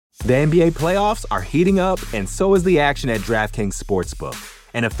The NBA playoffs are heating up, and so is the action at DraftKings Sportsbook,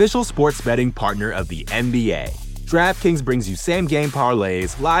 an official sports betting partner of the NBA. DraftKings brings you same-game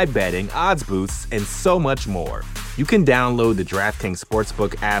parlays, live betting, odds boosts, and so much more. You can download the DraftKings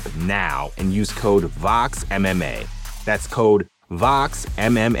Sportsbook app now and use code VOXMMA. That's code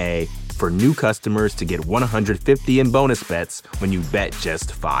VOXMMA for new customers to get $150 in bonus bets when you bet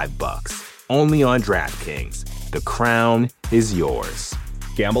just $5. Only on DraftKings. The crown is yours.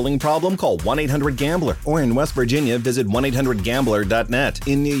 Gambling problem? Call 1-800-GAMBLER. Or in West Virginia, visit 1-800-GAMBLER.net.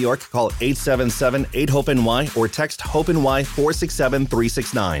 In New York, call 877-8-HOPE-NY or text HOPE-NY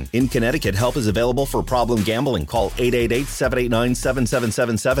 467-369. In Connecticut, help is available for problem gambling. Call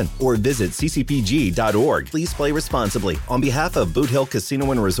 888-789-7777 or visit ccpg.org. Please play responsibly. On behalf of Boot Hill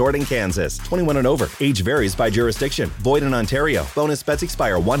Casino and Resort in Kansas, 21 and over. Age varies by jurisdiction. Void in Ontario. Bonus bets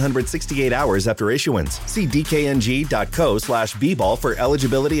expire 168 hours after issuance. See dkng.co/bball for eligibility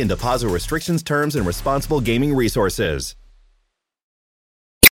and deposit restrictions, terms, and responsible gaming resources.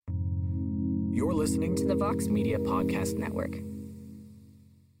 You're listening to the Vox Media Podcast Network.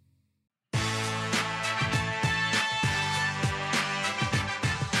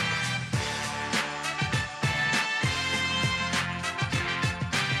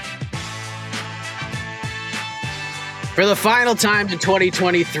 For the final time in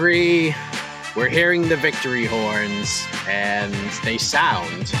 2023, we're hearing the victory horns, and they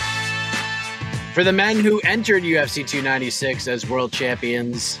sound. For the men who entered UFC 296 as world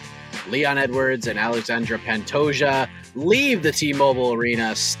champions, Leon Edwards and Alexandra Pantoja leave the T-Mobile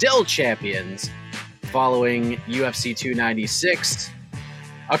Arena still champions following UFC 296.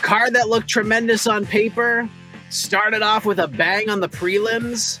 A card that looked tremendous on paper, started off with a bang on the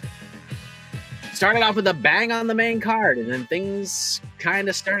prelims, started off with a bang on the main card, and then things kind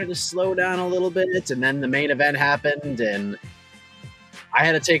of started to slow down a little bit, and then the main event happened, and I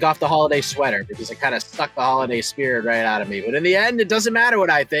had to take off the holiday sweater because it kind of sucked the holiday spirit right out of me. But in the end, it doesn't matter what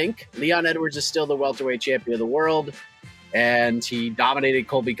I think. Leon Edwards is still the welterweight champion of the world, and he dominated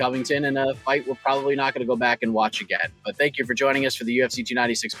Colby Covington in a fight we're probably not going to go back and watch again. But thank you for joining us for the UFC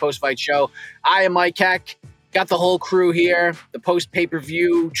 296 post-fight show. I am Mike Heck. Got the whole crew here, the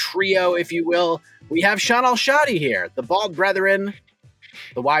post-pay-per-view trio, if you will. We have Sean Al-Shadi here, the bald brethren,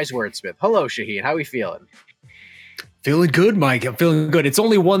 the wise wordsmith. Hello, Shaheen. How are we feeling? Feeling good, Mike. I'm feeling good. It's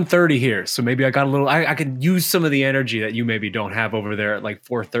only 1:30 here, so maybe I got a little. I could use some of the energy that you maybe don't have over there at like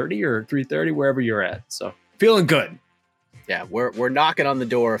 4:30 or 3:30, wherever you're at. So feeling good. Yeah, we're knocking on the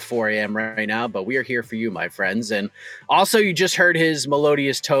door of 4 a.m. right now, but we are here for you, my friends. And also, you just heard his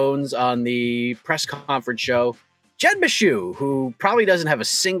melodious tones on the press conference show. Jed Meshew, who probably doesn't have a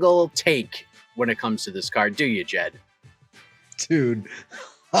single take when it comes to this card, do you, Jed? Dude,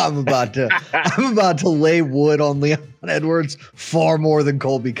 I'm about to lay wood on Leon Edwards far more than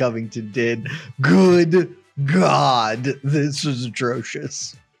Colby Covington did. Good God, this is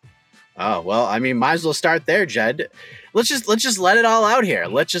atrocious. Oh, well, I mean, might as well start there, Jed. Let's just let it all out here.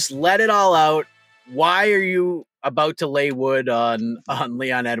 Let's just let it all out. Why are you about to lay wood on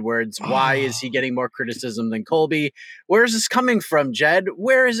Leon Edwards? Why is he getting more criticism than Colby? Where is this coming from, Jed?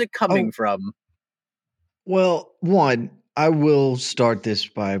 Where is it coming from? Well, one, I will start this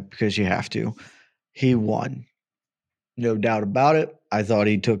because you have to. He won. No doubt about it. I thought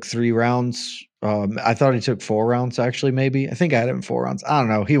he took 3 rounds. I thought he took 4 rounds, actually, maybe. I think I had him 4 rounds. I don't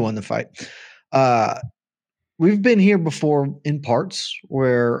know. He won the fight. We've been here before in parts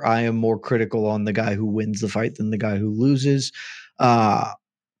where I am more critical on the guy who wins the fight than the guy who loses,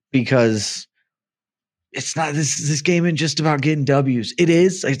 because it's not this game isn't just about getting W's.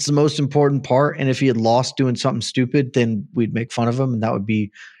 It's the most important part. And if he had lost doing something stupid, then we'd make fun of him, and that would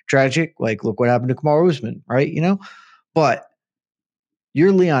be tragic. Like, look what happened to Kamaru Usman, right? You know, but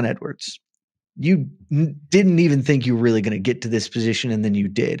you're Leon Edwards. You didn't even think you were really going to get to this position, and then you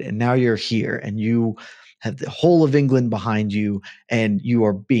did, and now you're here, and you have the whole of England behind you, and you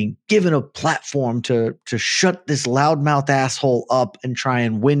are being given a platform to shut this loudmouth asshole up and try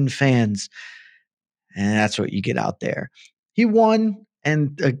and win fans. And that's what you get out there. He won,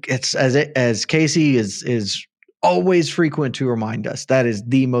 and it's as Casey is always frequent to remind us, that is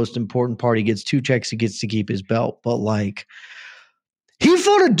the most important part. He gets 2 checks, he gets to keep his belt, but like, he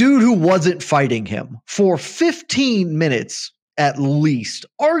fought a dude who wasn't fighting him for 15 minutes at least,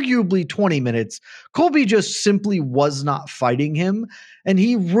 arguably 20 minutes. Colby just simply was not fighting him, and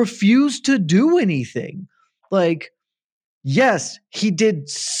he refused to do anything. Like, yes, he did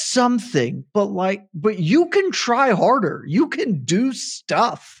something, but you can try harder. You can do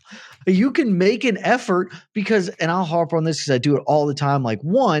stuff. You can make an effort because, and I'll harp on this because I do it all the time. Like,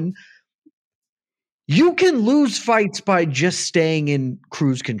 one, You can lose fights by just staying in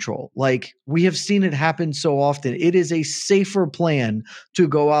cruise control. Like, we have seen it happen so often. It is a safer plan to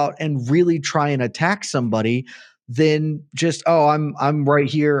go out and really try and attack somebody than just, oh, I'm right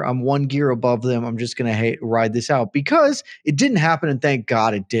here. I'm one gear above them. I'm just going to ride this out, because it didn't happen, and thank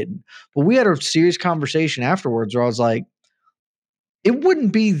God it didn't. But we had a serious conversation afterwards where I was like, it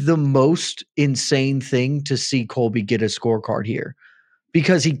wouldn't be the most insane thing to see Colby get a scorecard here,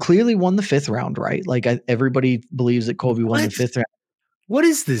 because he clearly won the 5th round, right? Like, everybody believes that Colby won the 5th round. What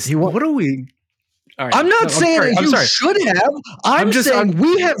is this? What are we? All right. I'm not saying that you should have. I'm saying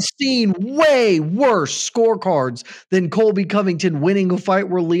we have seen way worse scorecards than Colby Covington winning a fight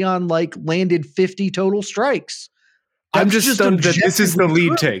where Leon landed 50 total strikes. I'm just stunned that this is the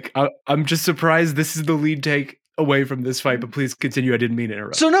lead take. I'm just surprised this is the lead take away from this fight, but please continue. I didn't mean to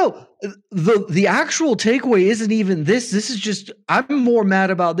interrupt. So no, the actual takeaway isn't even this. This is just, I'm more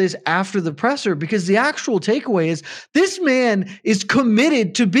mad about this after the presser, because the actual takeaway is this man is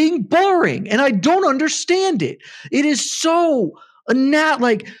committed to being boring, and I don't understand it. It is so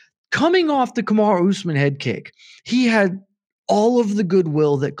coming off the Kamaru Usman head kick. He had all of the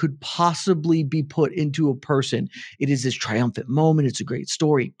goodwill that could possibly be put into a person. It is this triumphant moment. It's a great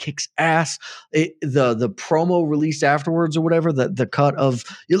story. It kicks ass. The promo released afterwards or whatever, the cut of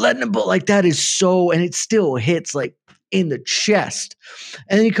you're letting him, but that is so, and it still hits in the chest.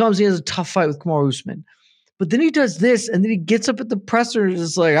 And then he has a tough fight with Kamaru Usman. But then he does this, and then he gets up at the presser and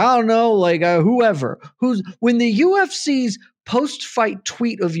is I don't know, whoever. When the UFC's post-fight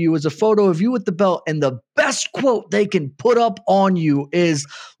tweet of you is a photo of you with the belt, and the best quote they can put up on you is,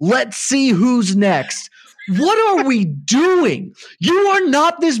 "Let's see who's next." What are we doing? You are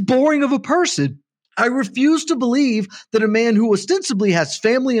not this boring of a person. I refuse to believe that a man who ostensibly has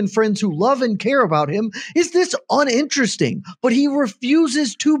family and friends who love and care about him is this uninteresting, but he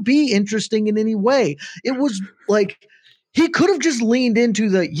refuses to be interesting in any way. It was he could have just leaned into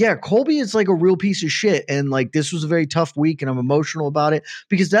Colby is a real piece of shit, and this was a very tough week, and I'm emotional about it,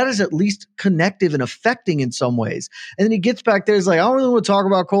 because that is at least connective and affecting in some ways. And then he gets back there, he's I don't really want to talk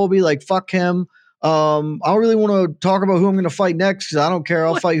about Colby, fuck him. I don't really want to talk about who I'm going to fight next, because I don't care.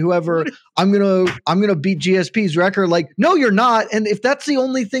 I'll fight whoever. I'm gonna beat GSP's record. No, you're not. And if that's the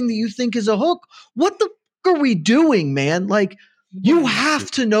only thing that you think is a hook, what the fuck are we doing, man? You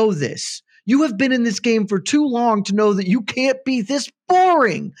have to know this. You have been in this game for too long to know that you can't be this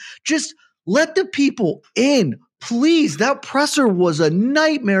boring. Just let the people in. Please, that presser was a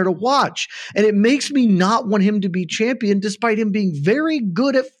nightmare to watch, and it makes me not want him to be champion, despite him being very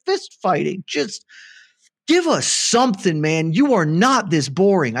good at fist fighting. Just give us something, man. You are not this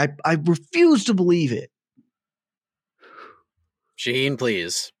boring. I refuse to believe it. Shaheen,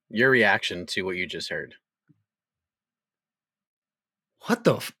 please, your reaction to what you just heard. What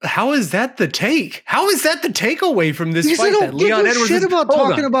how is that the take? How is that the takeaway from this fight? That Leon Edwards shit about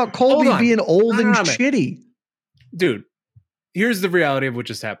talking about Colby being old and shitty. Dude, here's the reality of what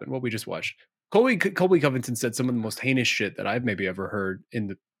just happened, what we just watched. Colby Covington said some of the most heinous shit that I've maybe ever heard in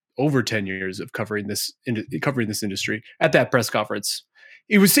the over 10 years of covering this industry at that press conference.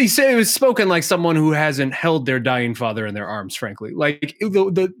 He was spoken like someone who hasn't held their dying father in their arms, frankly.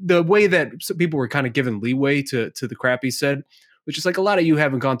 The way that people were kind of given leeway to the crap he said, which is a lot of you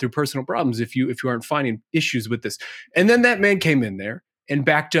haven't gone through personal problems if you aren't finding issues with this. And then that man came in there and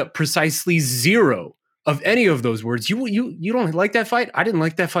backed up precisely zero of any of those words. You don't like that fight? I didn't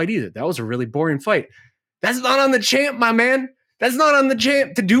like that fight either. That was a really boring fight. That's not on the champ, my man. That's not on the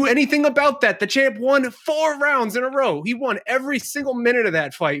champ to do anything about that. The champ won 4 rounds in a row. He won every single minute of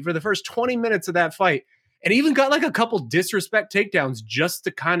that fight for the first 20 minutes of that fight, and even got a couple disrespect takedowns just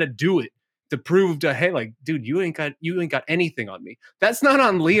to kind of do it, to prove to, hey, dude, you ain't got anything on me. That's not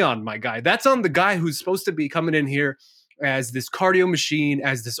on Leon, my guy. That's on the guy who's supposed to be coming in here as this cardio machine,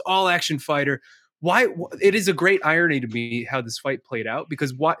 as this all action fighter. Why? It is a great irony to me how this fight played out,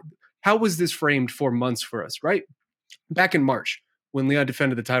 because how was this framed for months for us, right? Back in March, when Leon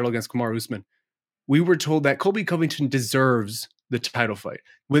defended the title against Kamaru Usman, we were told that Colby Covington deserves the title fight.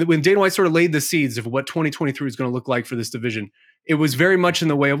 When Dana White sort of laid the seeds of what 2023 is going to look like for this division, it was very much in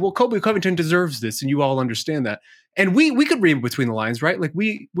the way of, well, Colby Covington deserves this, and you all understand that. And we could read between the lines, right?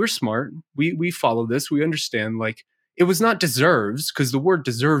 We're smart. We follow this. We understand, it was not deserves, because the word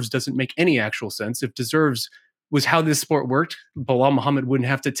deserves doesn't make any actual sense. If deserves was how this sport worked, Bilal Muhammad wouldn't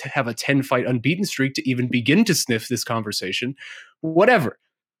have to have a 10-fight unbeaten streak to even begin to sniff this conversation. Whatever.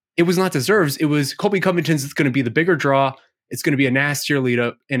 It was not deserves. It was Colby Covington's going to be the bigger draw. It's going to be a nastier lead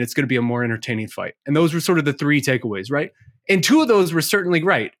up, and it's going to be a more entertaining fight. And those were sort of the 3 takeaways, right? And 2 of those were certainly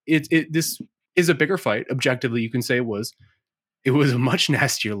right. This is a bigger fight. Objectively, you can say it was. It was a much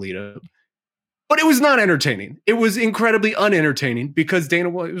nastier lead up. But it was not entertaining. It was incredibly unentertaining because Dana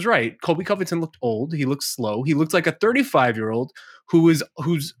White was right. Colby Covington looked old. He looked slow. He looked like a 35-year-old who's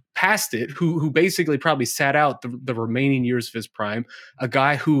past it, who basically probably sat out the remaining years of his prime. A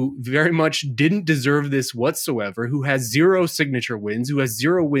guy who very much didn't deserve this whatsoever, who has 0 signature wins, who has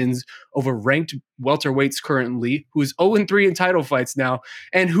 0 wins over ranked welterweights currently, who is 0-3 in title fights now,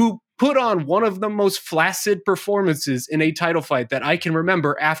 and who put on one of the most flaccid performances in a title fight that I can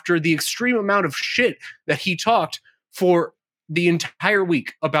remember after the extreme amount of shit that he talked for the entire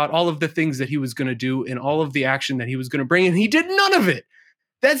week about all of the things that he was going to do and all of the action that he was going to bring, and he did none of it.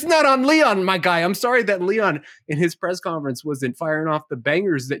 That's not on Leon, my guy. I'm sorry that Leon in his press conference wasn't firing off the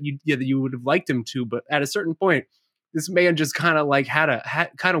bangers that you would have liked him to, but at a certain point, this man just kind of like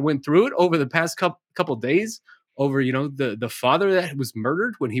kind of went through it over the past couple days. Over, the father that was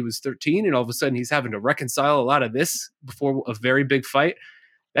murdered when he was 13, and all of a sudden he's having to reconcile a lot of this before a very big fight.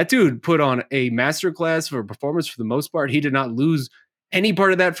 That dude put on a masterclass for a performance for the most part. He did not lose any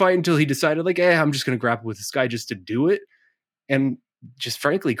part of that fight until he decided, like, hey, I'm just going to grapple with this guy just to do it. And just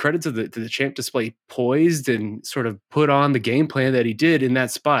frankly, credit to the champ to display poised and sort of put on the game plan that he did in that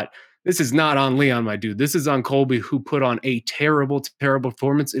spot. This is not on Leon, my dude. This is on Colby, who put on a terrible, terrible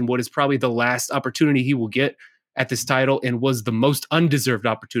performance in what is probably the last opportunity he will get at this title and was the most undeserved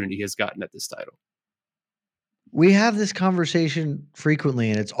opportunity he has gotten at this title. We have this conversation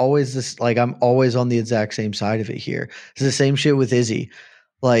frequently, and it's always this, like, I'm always on the exact same side of it here. It's the same shit with Izzy.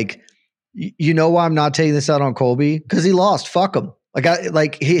 Like, you know why I'm not taking this out on Colby? Because he lost. Fuck him.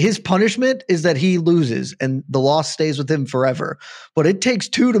 His punishment is that he loses and the loss stays with him forever. But it takes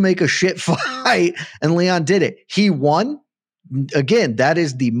 2 to make a shit fight, and Leon did it. He won. Again, that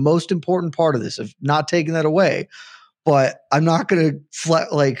is the most important part of this, of not taking that away. But I'm not going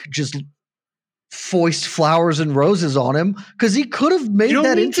to just foist flowers and roses on him, because he could have made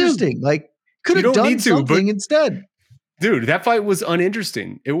that interesting. Like, could have done something instead. Dude, that fight was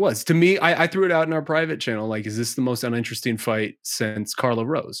uninteresting. It was. To me, I threw it out in our private channel. Like, is this the most uninteresting fight since Carla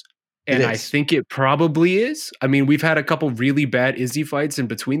Rose? And I think it probably is. I mean, we've had a couple really bad Izzy fights in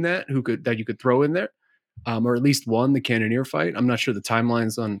between that you could throw in there. Or at least one, the Cannonier fight. I'm not sure the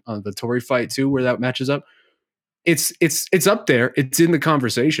timelines on the Tory fight too, where that matches up. It's up there. It's in the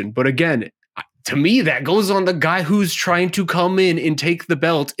conversation. But again, to me, that goes on the guy who's trying to come in and take the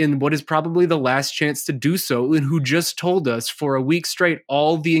belt in what is probably the last chance to do so, and who just told us for a week straight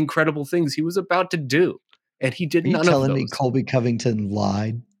all the incredible things he was about to do. And he did none of those. Are you telling me Colby Covington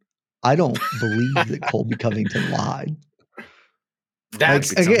lied? I don't believe that Colby Covington lied.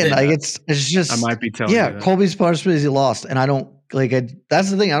 That's it's just, I might be telling you that. Colby's punishment is he lost, and I don't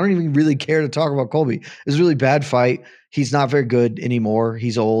that's the thing. I don't even really care to talk about Colby. It was a really bad fight. He's not very good anymore.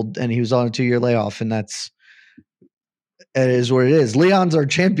 He's old, and he was on a 2-year layoff, and it is what it is. Leon's our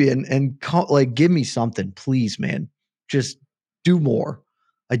champion, and give me something, please, man. Just do more.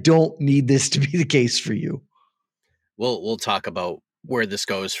 I don't need this to be the case for you. We'll talk about where this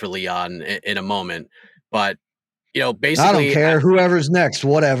goes for Leon in a moment, but basically, I don't care. Whoever's next,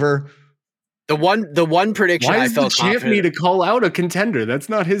 whatever. The one prediction I felt the champ need to call out a contender? That's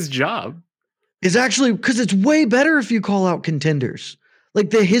not his job. Is actually because it's way better if you call out contenders.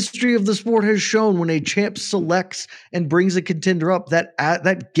 Like, the history of the sport has shown, when a champ selects and brings a contender up,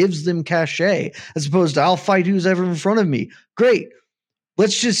 that gives them cachet, as opposed to, I'll fight who's ever in front of me. Great.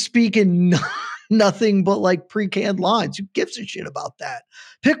 Let's just speak in nothing but like pre-canned lines. Who gives a shit about that?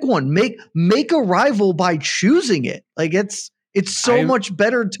 Pick one. Make a rival by choosing it. Like, it's so much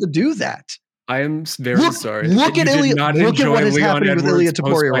better to do that. I am very sorry. Look at Ilya. Look at what is happening with Ilya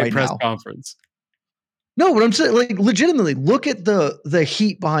Topuria right now. Conference. No, what I'm saying, like, legitimately, look at the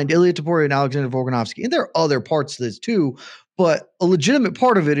heat behind Ilya Topuria and Alexander Volkanovski. And there are other parts to this too, but a legitimate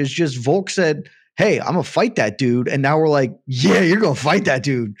part of it is just Volk said, hey, I'm going to fight that dude. And now we're like, yeah, you're going to fight that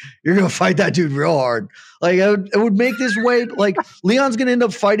dude. You're going to fight that dude real hard. Like, it would make this way, like, Leon's going to end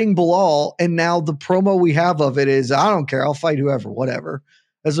up fighting Bilal. And now the promo we have of it is, I don't care. I'll fight whoever, whatever.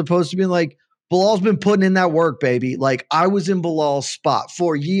 As opposed to being like, Bilal's been putting in that work, baby. Like, I was in Bilal's spot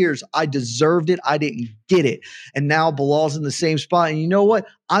for years. I deserved it. I didn't get it. And now Bilal's in the same spot. And you know what?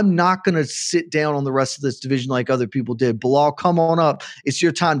 I'm not going to sit down on the rest of this division like other people did. Bilal, come on up. It's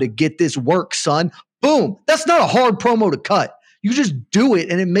your time to get this work, son. Boom. That's not a hard promo to cut. You just do it,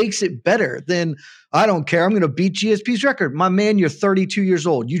 and it makes it better than, I don't care. I'm going to beat GSP's record. My man, you're 32 years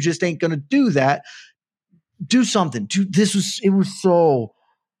old. You just ain't going to do that. Do something. It was so,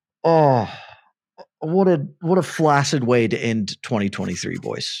 what a flaccid way to end 2023,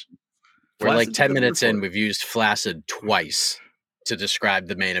 boys. We're like 10 minutes in. We've used flaccid twice to describe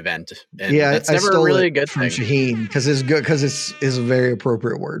the main event. And yeah, that's never really a good from thing. Shaheen, because it's good, because it's a very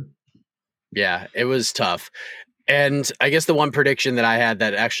appropriate word. Yeah, it was tough. And I guess the one prediction that I had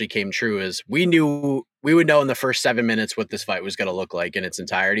that actually came true is we would know in the first 7 minutes what this fight was going to look like in its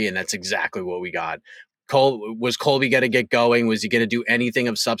entirety, and that's exactly what we got. Was Colby going to get going? Was he going to do anything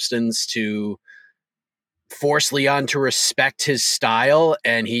of substance to force Leon to respect his style?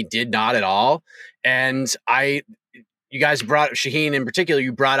 And he did not at all. And you guys brought Shaheen in particular,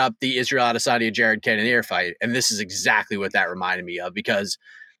 you brought up the Israel Adesanya Jared Cannonier fight. And this is exactly what that reminded me of, because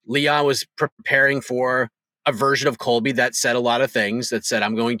Leon was preparing for a version of Colby that said a lot of things, that said,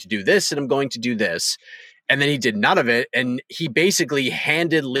 I'm going to do this and I'm going to do this. And then he did none of it. And he basically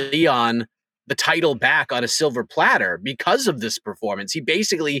handed Leon the title back on a silver platter because of this performance. He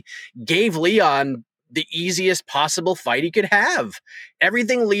basically gave Leon the easiest possible fight he could have.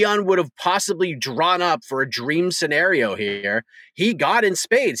 Everything Leon would have possibly drawn up for a dream scenario here, he got in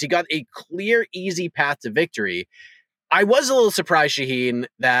spades. He got a clear, easy path to victory. I was a little surprised, Shaheen,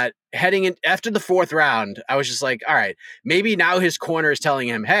 that heading in after the fourth round, I was just like, all right, maybe now his corner is telling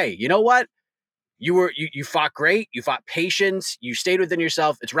him, hey, you know what? You fought great. You fought patience. You stayed within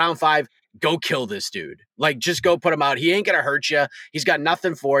yourself. It's round 5. Go kill this dude. Like, just go put him out. He ain't going to hurt you. He's got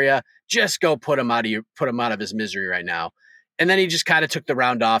nothing for you. Just go put him out of his misery right now. And then he just kind of took the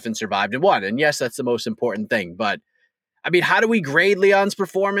round off and survived and won. And yes, that's the most important thing. But I mean, how do we grade Leon's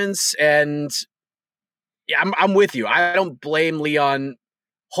performance? And yeah, I'm with you. I don't blame Leon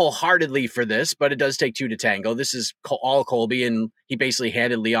wholeheartedly for this, but it does take two to tango. This is all Colby, and he basically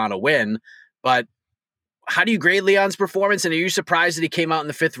handed Leon a win. But how do you grade Leon's performance? And are you surprised that he came out in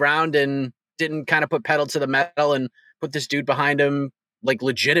the 5th round and didn't kind of put pedal to the metal and put this dude behind him, like,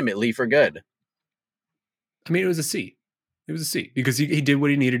 legitimately for good? I mean, it was a C. It was a C because he did what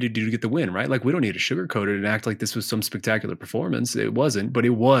he needed to do to get the win, right? Like, we don't need to sugarcoat it and act like this was some spectacular performance. It wasn't, but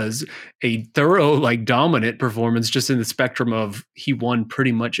it was a thorough, like, dominant performance, just in the spectrum of he won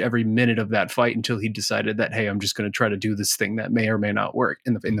pretty much every minute of that fight until he decided that, hey, I'm just going to try to do this thing that may or may not work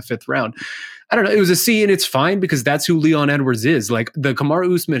in the 5th round. I don't know. It was a C, and it's fine because that's who Leon Edwards is. Like, the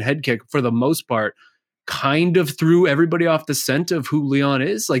Kamaru Usman head kick, for the most part, kind of threw everybody off the scent of who Leon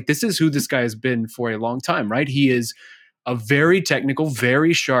is. Like, this is who this guy has been for a long time, right? He is a very technical,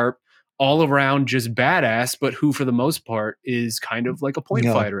 very sharp, all around just badass, but who for the most part is kind of like a point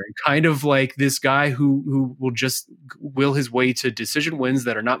fighter, and kind of like this guy who will just will his way to decision wins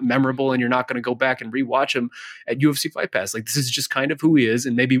that are not memorable, and you're not going to go back and rewatch him at UFC Fight Pass. Like, this is just kind of who he is.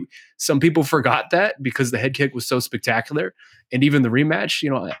 And maybe some people forgot that because the head kick was so spectacular. And even the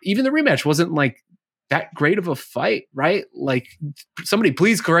rematch wasn't like that great of a fight, right? Like, somebody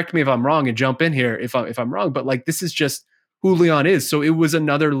please correct me if I'm wrong and jump in here if I'm wrong, but like, this is just who Leon is. So it was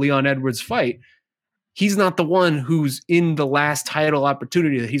another Leon Edwards fight. He's not the one who's in the last title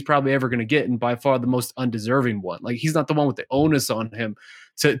opportunity that he's probably ever going to get, and by far the most undeserving one. Like, he's not the one with the onus on him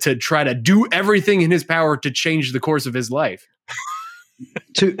to try to do everything in his power to change the course of his life.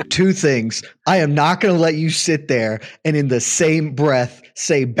 Two things. I am not going to let you sit there and in the same breath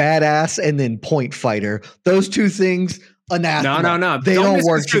say badass and then point fighter. Those two things, anathema. No. They don't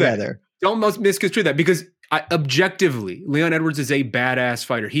work together. Don't misconstrue that, because objectively, Leon Edwards is a badass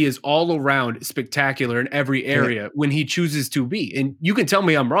fighter. He is all around spectacular in every area when he chooses to be. And you can tell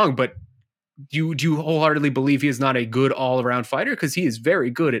me I'm wrong, but do you wholeheartedly believe he is not a good all-around fighter? Because he is very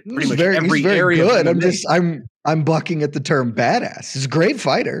good at pretty much every area. Good. I'm bucking at the term badass. He's a great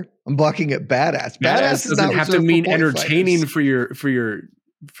fighter. I'm bucking at badass. Badass doesn't have to mean entertaining for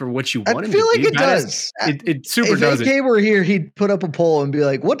what you want. I feel like it does. It super does. If AK were here, he'd put up a poll and be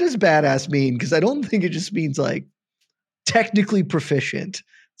like, "What does badass mean?" Because I don't think it just means like technically proficient.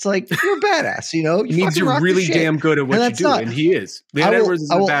 It's like, you're a badass, you know. It means you're really damn good at what you do, and he is. Leon Edwards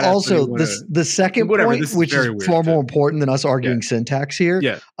is a badass. Also, the second point, which is far more important than us arguing syntax here.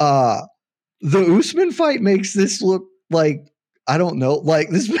 Yeah. The Usman fight makes this look like, I don't know, like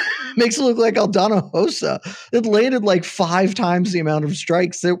this makes it look like Aldana Hossa. It landed like 5 times the amount of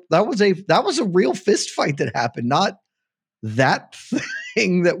strikes. That was a real fist fight that happened, not that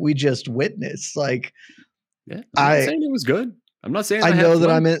thing that we just witnessed. Like, yeah, I'm not saying it was good. I'm not saying I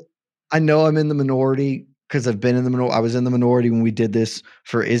know I'm in the minority because I've been in the minority. I was in the minority when we did this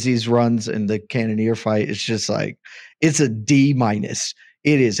for Izzy's runs and the Cannonier fight. It's just like, it's a D-.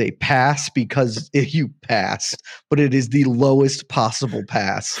 It is a pass because you passed, but it is the lowest possible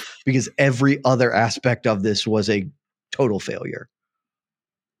pass because every other aspect of this was a total failure.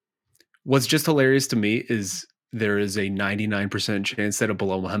 What's just hilarious to me is there is a 99% chance that a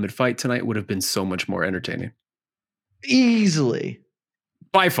Bilal Muhammad fight tonight would have been so much more entertaining. Easily.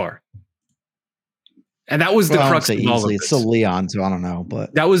 By far. And that was the crux of all of this. It's still Leon, so I don't know.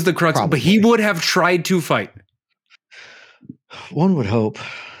 But that was the crux. Probably. But he would have tried to fight. One would hope.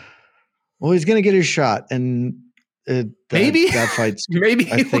 Well, he's gonna get his shot, and maybe that fight's maybe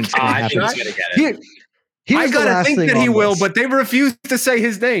I think it's gonna I happen. think he's gonna get it. I gotta think that he will, this. but they refuse to say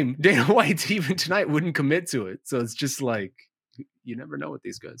his name. Dana White even tonight wouldn't commit to it, so it's just like you never know with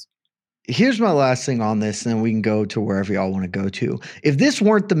these guys. Here's my last thing on this, and then we can go to wherever y'all want to go to. If this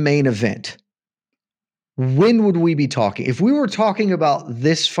weren't the main event, when would we be talking? If we were talking about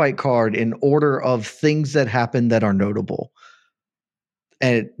this fight card in order of things that happened that are notable,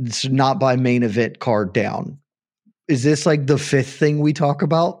 and it's not by main event card down, is this like the fifth thing we talk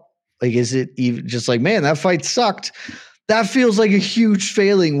about? Like, is it even just like, man, that fight sucked? That feels like a huge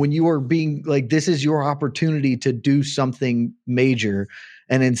failing when you are being like, this is your opportunity to do something major.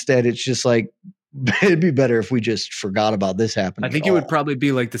 And instead it's just like, it'd be better if we just forgot about this happening. I think it would probably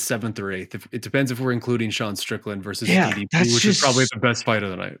be like the 7th or 8th. It depends if we're including Sean Strickland versus DDP, which is probably the best fight of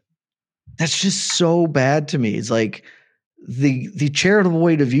the night. That's just so bad to me. It's like the charitable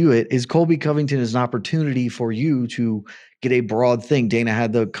way to view it is Colby Covington is an opportunity for you to get a broad thing. Dana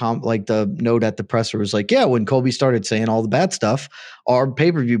had the note at the presser was like, yeah, when Colby started saying all the bad stuff, our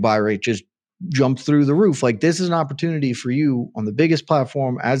pay-per-view buy rate just jumped through the roof. Like, this is an opportunity for you on the biggest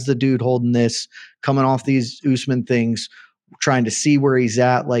platform as the dude holding this, coming off these Usman things, trying to see where he's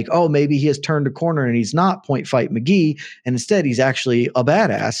at. Like, oh, maybe he has turned a corner and he's not Point Fight McGee, and instead he's actually a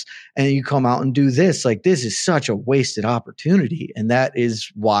badass. And you come out and do this. Like, this is such a wasted opportunity. And that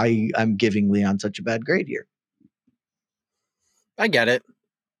is why I'm giving Leon such a bad grade here. I get it.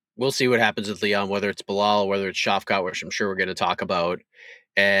 We'll see what happens with Leon, whether it's Bilal, whether it's Shafkat, which I'm sure we're going to talk about.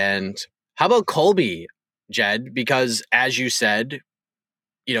 And how about Colby, Jed? Because as you said,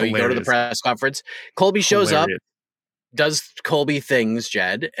 you go to the press conference, Colby shows up, does Colby things,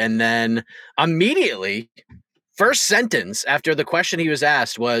 Jed, and then immediately, first sentence after the question he was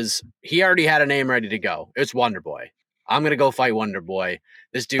asked was, he already had a name ready to go. It's Wonder Boy. I'm going to go fight Wonder Boy.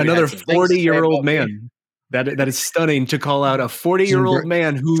 This dude, another 40-year-old man. That is stunning to call out a 40-year-old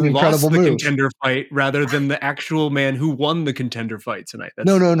man who lost the contender fight rather than the actual man who won the contender fight tonight.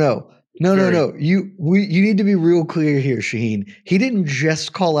 No. You need to be real clear here, Shaheen. He didn't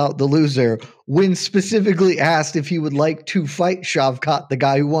just call out the loser when specifically asked if he would like to fight Shavkat, the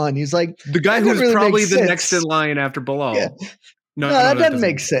guy who won. He's like, the guy who's really probably the next in line after Bilal. Yeah. No, that doesn't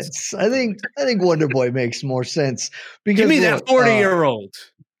make sense. I think Wonder Boy makes more sense because give me that 40-year-old.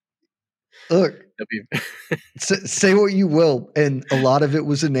 Look, say what you will, and a lot of it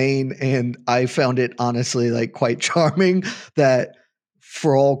was inane, and I found it honestly like quite charming that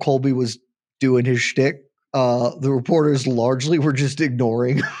for all Colby was doing his shtick, the reporters largely were just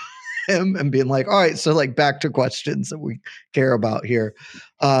ignoring him and being like, all right, so like back to questions that we care about here.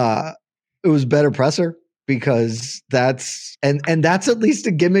 It was better presser because that's at least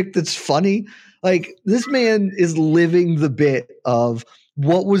a gimmick that's funny. Like, this man is living the bit of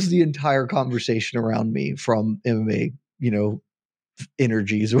what was the entire conversation around me from MMA,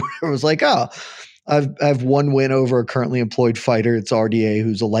 energies. It was like, oh, I've one win over a currently employed fighter. It's RDA,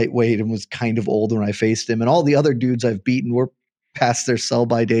 who's a lightweight and was kind of old when I faced him. And all the other dudes I've beaten were past their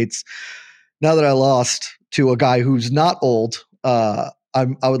sell-by dates. Now that I lost to a guy who's not old, I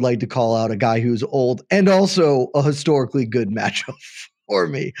would like to call out a guy who's old and also a historically good matchup for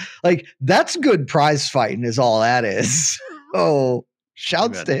me. Like, that's good prize fighting is all that is. Oh,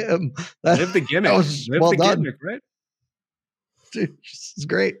 shouts to him. Live the gimmick. Well done. Gimmick, right? Dude, this is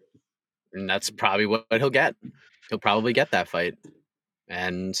great. And that's probably what he'll get. He'll probably get that fight.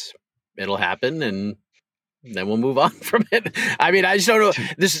 And it'll happen, and then we'll move on from it. I mean, I just don't know.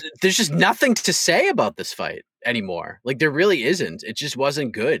 There's just nothing to say about this fight anymore. Like, there really isn't. It just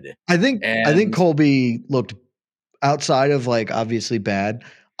wasn't good. I think Colby looked, outside of like obviously bad,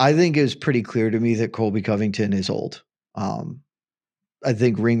 I think it was pretty clear to me that Colby Covington is old. I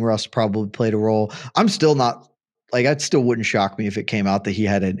think ring rust probably played a role. I'm still not like, it still wouldn't shock me if it came out that he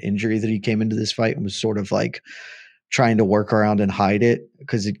had an injury that he came into this fight and was sort of like trying to work around and hide it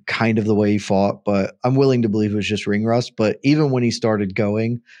because it kind of the way he fought, but I'm willing to believe it was just ring rust. But even when he started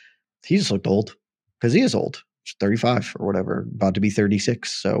going, he just looked old because he is old. He's 35 or whatever, about to be 36.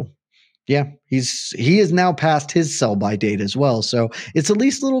 So yeah, he is now past his sell-by date as well. So it's at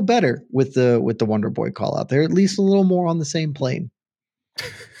least a little better with the Wonder Boy call out there, at least a little more on the same plane.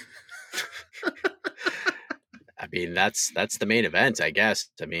 I mean, that's the main event, I guess.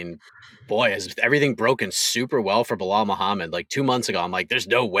 I mean, boy, has everything broken super well for Bilal Muhammad. Like 2 months ago, I'm like, there's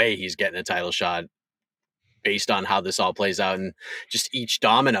no way he's getting a title shot based on how this all plays out. And just each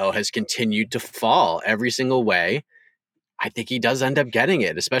domino has continued to fall every single way. I think he does end up getting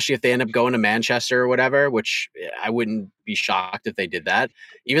it, especially if they end up going to Manchester or whatever, which I wouldn't be shocked if they did that.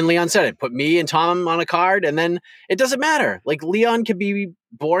 Even Leon said it, put me and Tom on a card, and then it doesn't matter. Like, Leon could be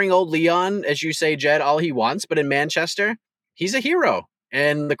boring old Leon, as you say, Jed, all he wants, but in Manchester, he's a hero,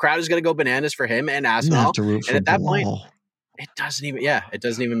 and the crowd is going to go bananas for him and Aspinall. And at that point, it doesn't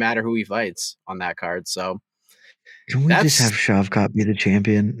even matter who he fights on that card. So can we just have Shavkat be the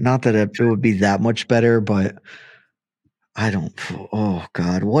champion? Not that it would be that much better, but I don't. Oh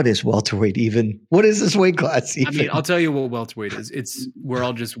God, what is welterweight even? What is this weight class even? I mean, I'll tell you what welterweight is. We're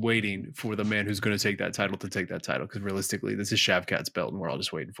all just waiting for the man who's going to take that title because realistically, this is Shavkat's belt, and we're all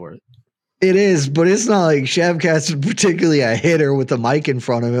just waiting for it. It is, but it's not like Shavkat's particularly a hitter with a mic in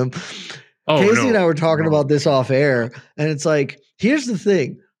front of him. Casey and I were talking about this off air, and it's like, here's the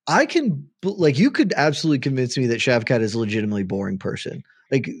thing: you could absolutely convince me that Shavkat is a legitimately boring person.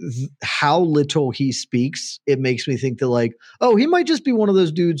 Like how little he speaks, it makes me think that like, oh, he might just be one of those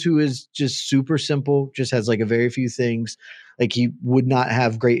dudes who is just super simple, just has like a very few things. Like he would not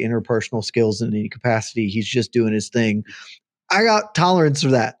have great interpersonal skills in any capacity. He's just doing his thing. I got tolerance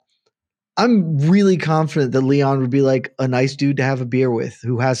for that. I'm really confident that Leon would be like a nice dude to have a beer with,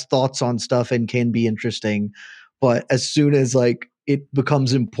 who has thoughts on stuff and can be interesting. But as soon as like it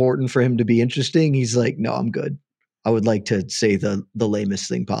becomes important for him to be interesting, he's like, no, I'm good. I would like to say the lamest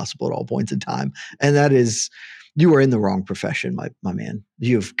thing possible at all points in time. And that is, you are in the wrong profession, my man.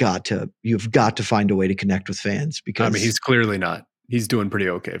 You've got to find a way to connect with fans, because I mean, he's clearly not. He's doing pretty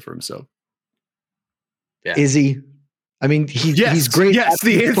okay for himself. Yeah. Is he? I mean, he's great. Yes,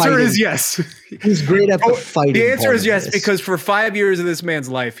 the answer is yes. He's great at the fighting. The answer is yes, because for 5 years of this man's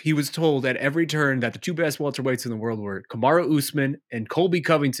life, he was told at every turn that the two best welterweights in the world were Kamaru Usman and Colby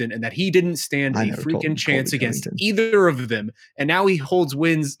Covington, and that he didn't stand a freaking chance against either of them. And now he holds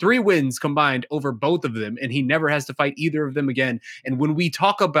 3 wins combined over both of them, and he never has to fight either of them again. And when we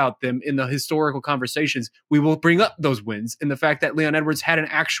talk about them in the historical conversations, we will bring up those wins and the fact that Leon Edwards had an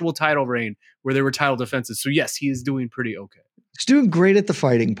actual title reign where there were title defenses. So yes, he is doing pretty okay. He's doing great at the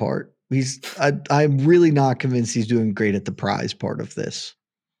fighting part. I'm really not convinced he's doing great at the prize part of this.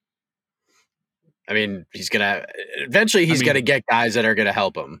 I mean, he's gonna get guys that are gonna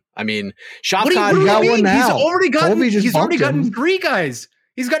help him. I mean, Shavkat got one now. He's already gotten 3 guys.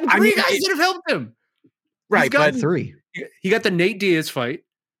 He's gotten 3 guys that have helped him. Right, but 3. He got the Nate Diaz fight.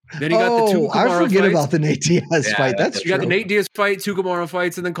 Then he got the 2 Kamaru I forget fights. about the Nate Diaz fight. That's true. He got the Nate Diaz fight, 2 Kamaru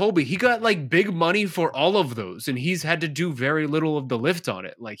fights, and then Colby. He got like big money for all of those, and he's had to do very little of the lift on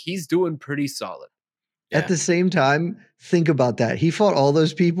it. Like, he's doing pretty solid. Yeah. At the same time, think about that. He fought all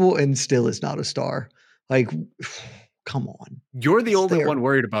those people and still is not a star. Like, come on. You're the only one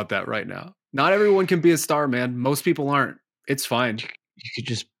worried about that right now. Not everyone can be a star, man. Most people aren't. It's fine. You could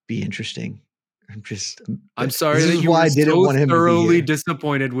just be interesting. I'm sorry that you were so thoroughly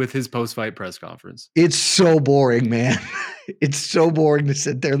disappointed with his post-fight press conference. It's so boring, man. It's so boring to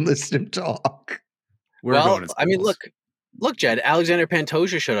sit there and listen to him talk. Look, Jed, Alexander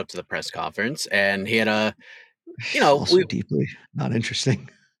Pantoja showed up to the press conference, and he had deeply not interesting.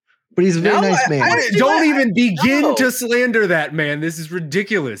 But he's a very nice man. Don't even begin to slander that man. This is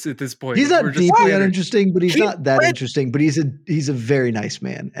ridiculous at this point. He's not deeply uninteresting, but he's not that interesting. But he's a very nice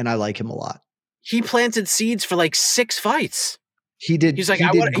man, and I like him a lot. He planted seeds for like 6 fights. He did. He put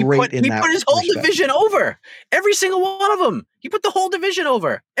his whole division over. Every single one of them. He put the whole division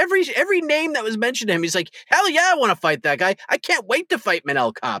over. Every name that was mentioned to him, he's like, hell yeah, I want to fight that guy. I can't wait to fight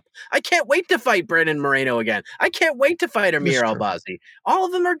Manel Kape. I can't wait to fight Brandon Moreno again. I can't wait to fight Amir Albazi. All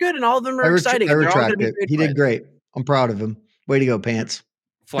of them are good and all of them are exciting. I retract it. He did great. I'm proud of him. Way to go, Pants.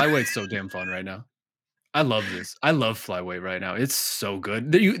 Flyweight's so damn fun right now. I love this. I love flyweight right now. It's so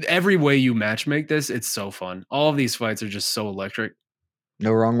good. Every way you match make this, it's so fun. All of these fights are just so electric.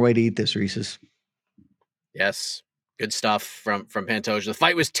 No wrong way to eat this, Reese's. Yes. Good stuff from Pantoja. The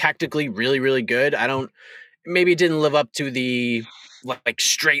fight was technically really, really good. Maybe it didn't live up to the like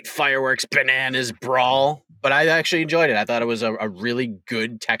straight fireworks bananas brawl, but I actually enjoyed it. I thought it was a really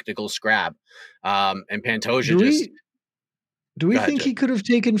good technical scrap. And Pantoja Do we think he could have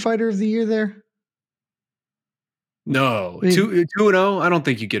taken Fighter of the Year there? No, 2-0. I don't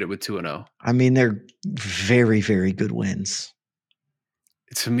think you get it with 2-0. I mean, they're very, very good wins.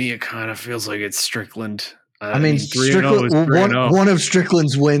 To me, it kind of feels like it's Strickland. I mean, one of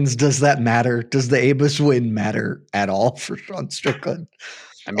Strickland's wins. Does that matter? Does the Abus win matter at all for Sean Strickland?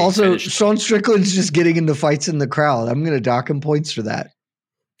 I mean, also, Sean Strickland's just getting into fights in the crowd. I'm going to dock him points for that.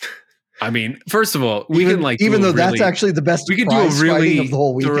 I mean, first of all, that's actually the best. We could do a really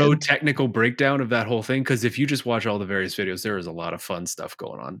thorough technical breakdown of that whole thing, because if you just watch all the various videos, there is a lot of fun stuff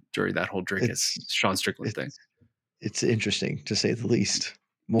going on during that whole Sean Strickland thing. it's interesting to say the least.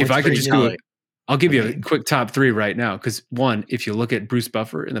 If I could just do it, I'll give you a mean, quick top 3 right now. Because one, if you look at Bruce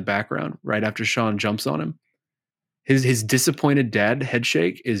Buffer in the background, right after Sean jumps on him, his disappointed dad head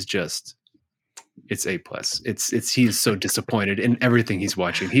shake is just, it's A+. He is so disappointed in everything he's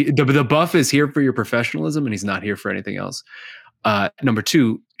watching. The buff is here for your professionalism, and he's not here for anything else. Number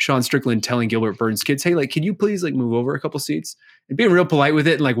 2, Sean Strickland telling Gilbert Burns' kids, hey, like, can you please like move over a couple seats, and being real polite with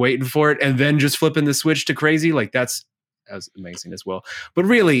it and like waiting for it, and then just flipping the switch to crazy. Like that was amazing as well. But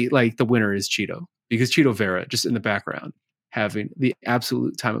really, like, the winner is Cheeto, because Cheeto Vera just in the background having the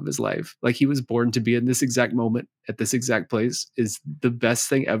absolute time of his life. Like, he was born to be in this exact moment at this exact place is the best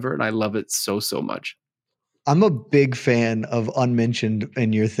thing ever. And I love it so much. I'm a big fan of, unmentioned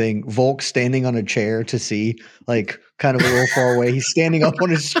in your thing, Volk standing on a chair to see, like, kind of a little far away. He's standing up on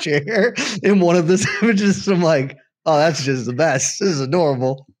his chair in one of the images. I'm like, oh, that's just the best. This is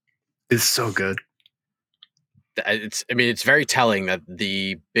adorable. It's so good. It's very telling that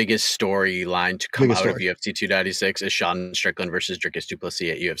the biggest storyline to come out of UFC 296 is Sean Strickland versus Dricus Du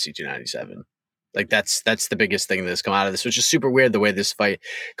Plessis at UFC 297. Like, that's the biggest thing that's come out of this, which is super weird the way this fight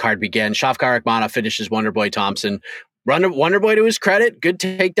card began. Shavkat Rakhmonov finishes Wonderboy Thompson. Wonderboy, to his credit, good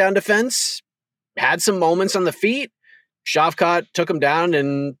takedown defense. Had some moments on the feet. Shavkat took him down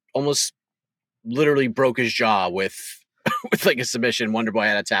and almost literally broke his jaw with like a submission. Wonderboy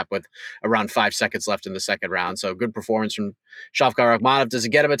had a tap with around 5 seconds left in the second round. So good performance from Shavkat Rakhmonov. Does it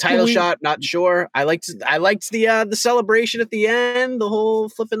get him a title shot? Not sure. I liked the celebration at the end, the whole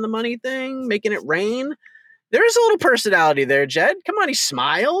flipping the money thing, making it rain. There's a little personality there, Jed. Come on, he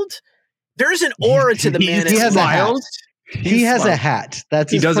smiled. There's an aura to the man. He has smiled. He has a hat.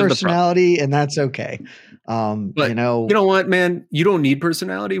 That's his personality, and that's okay. But you know what, man? You don't need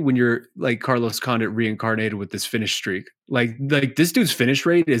personality when you're like Carlos Condit reincarnated with this finish streak. Like this dude's finish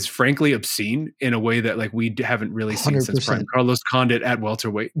rate is frankly obscene in a way that like we haven't really seen 100%. Since prime Carlos Condit at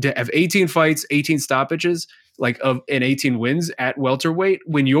welterweight. To have 18 fights, 18 stoppages, and 18 wins at welterweight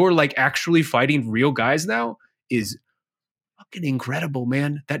when you're like actually fighting real guys now is fucking incredible,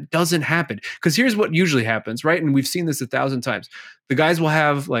 man. That doesn't happen. Because here's what usually happens, right? And we've seen this 1,000 times. The guys will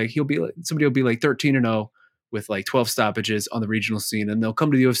have somebody will be like 13-0 with like 12 stoppages on the regional scene, and they'll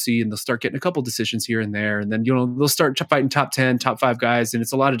come to the UFC and they'll start getting a couple decisions here and there, and then they'll start fighting top 10, top 5 guys, and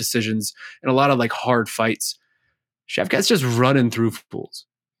it's a lot of decisions and a lot of like hard fights. Shavkat's just running through fools.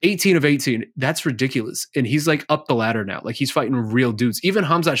 18 of 18, that's ridiculous. And he's like up the ladder now. Like, he's fighting real dudes. Even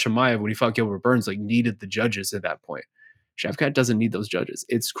Khamzat Chimaev, when he fought Gilbert Burns, like needed the judges at that point. Shavkat doesn't need those judges.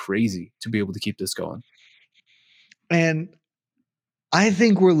 It's crazy to be able to keep this going. And I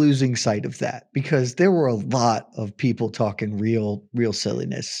think we're losing sight of that because there were a lot of people talking real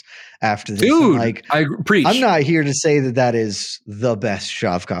silliness after this. Dude, like, I preach. I'm not here to say that is the best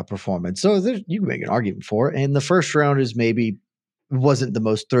Shavkat performance. So you can make an argument for it. And the first round is maybe wasn't the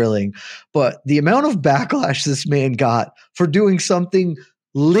most thrilling, but the amount of backlash this man got for doing something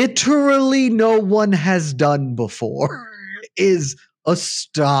literally no one has done before is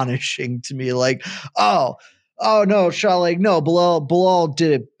astonishing to me. Like, oh no, Shah, no, Bilal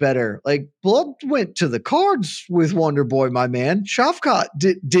did it better. Like, Bilal went to the cards with Wonderboy, my man. Shavkat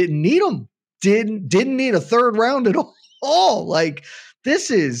didn't need him. Didn't need a third round at all. Like,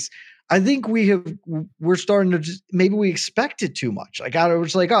 this is, I think we're starting to just, maybe we expect it too much. Like, I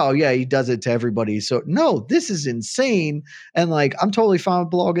was like, oh yeah, he does it to everybody. So no, this is insane. And like, I'm totally fine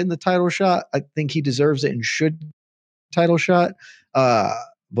with Bilal getting the title shot. I think he deserves it and should title shot.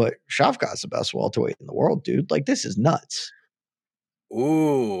 But Shavkat's the best welterweight in the world, dude. Like, this is nuts.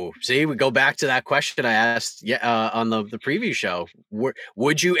 Ooh, see, we go back to that question I asked on the preview show.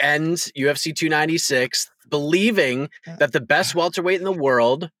 Would you end UFC 296 believing that the best welterweight in the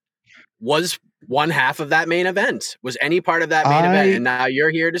world was one half of that main event? Was any part of that main event? And now you're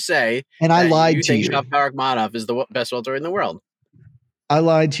here to say, and I lied to you. Shavkat Rakhmonov is the best welterweight in the world. I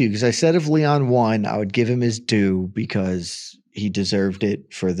lied to you because I said if Leon won, I would give him his due because he deserved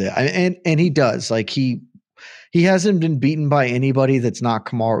it for and he does. Like, he hasn't been beaten by anybody that's not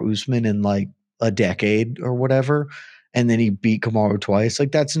Kamaru Usman in like a decade or whatever. And then he beat Kamaru twice.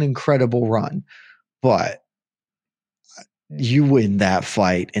 Like, that's an incredible run. But you win that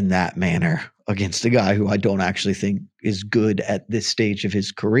fight in that manner against a guy who I don't actually think is good at this stage of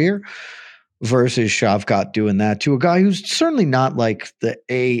his career versus Shavkat doing that to a guy who's certainly not like the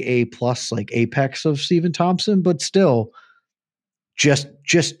A plus, like apex of Stephen Thompson, but still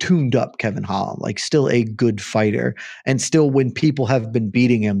just tuned up Kevin Holland, like still a good fighter. And still, when people have been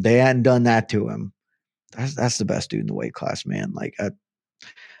beating him, they hadn't done that to him. That's the best dude in the weight class, man. Like,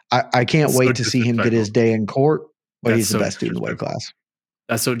 I can't wait to see him get his day in court, but he's the best dude in the weight class.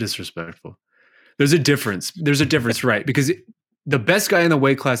 That's so disrespectful. There's a difference. Right? Because the best guy in the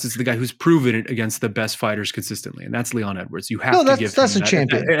weight class is the guy who's proven it against the best fighters consistently, and that's Leon Edwards. You have to give him a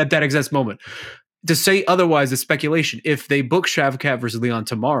champion at that exact moment. To say otherwise is speculation. If they book Shavkat versus Leon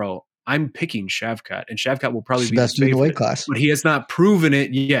tomorrow, I'm picking Shavkat, and Shavkat will probably be the best in the weight class. But he has not proven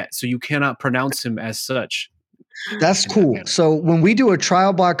it yet, so you cannot pronounce him as such. That's cool. So when we do a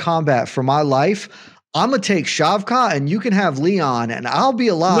trial by combat for my life, I'm gonna take Shavkat, and you can have Leon, and I'll be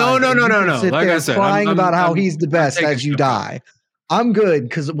alive. No. Sit like there I said, crying about how he's the best as you die. I'm good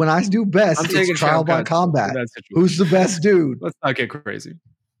because when I do best, it's trial by combat. Who's the best dude? Let's not get crazy.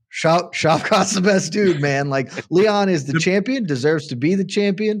 Shavkat's the best dude, man. Like Leon is the champion, deserves to be the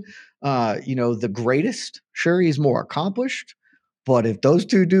champion. The greatest. Sure, he's more accomplished, but if those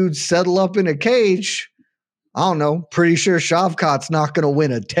two dudes settle up in a cage, I don't know. Pretty sure Shavkat's not going to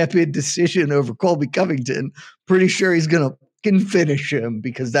win a tepid decision over Colby Covington. Pretty sure he's going to finish him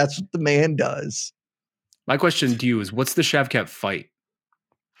because that's what the man does. My question to you is, what's the Shavkat fight?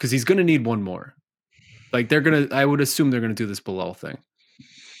 Because he's going to need one more. Like I would assume they're going to do this Bilal thing.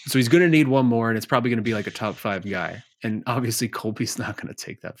 So he's going to need one more, and it's probably going to be like a top 5 guy. And obviously Colby's not going to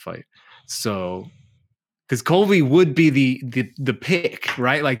take that fight. So, because Colby would be the pick,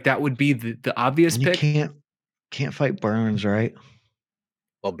 right? Like that would be the obvious pick. You can't fight Burns, right?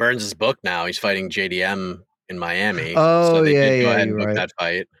 Well, Burns is booked now. He's fighting JDM in Miami. Oh, so they yeah, go ahead and book right. that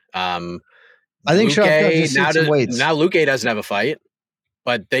fight. I think Shavkat just sits and waits. Now Luke doesn't have a fight,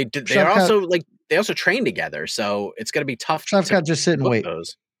 but they also train together, so it's going to be tough. Shavkat just sit and wait.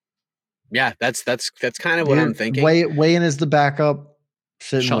 Those. Yeah, that's kind of what I'm thinking. Weigh in as the backup.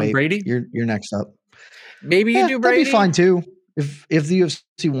 Sit and wait. Brady? You're next up. Maybe you do Brady. That'd be fine too. If the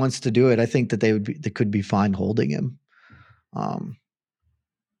UFC wants to do it, I think that they could be fine holding him.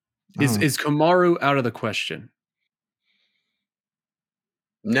 Is Kamaru out of the question?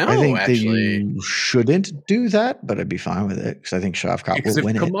 No, I think actually you shouldn't do that, but I'd be fine with it because I think Shavkat will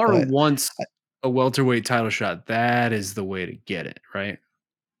win it. If Kamaru wants a welterweight title shot, that is the way to get it, right?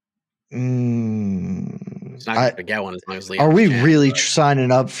 He's not going to get one as long as Leon. Are we really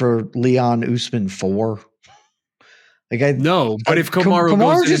signing up for Leon Usman 4? No, but if Kamaru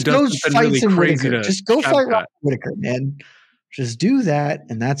goes just goes fights really crazy, just go fight Robert Whitaker, man. Just do that,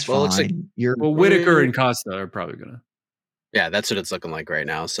 and that's fine. Whitaker and Costa are probably gonna. Yeah, that's what it's looking like right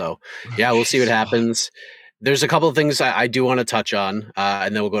now. So, yeah, we'll see what happens. There's a couple of things I do want to touch on,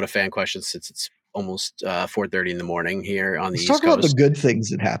 and then we'll go to fan questions since it's almost 4:30 in the morning here on the East Coast. Talk about the good things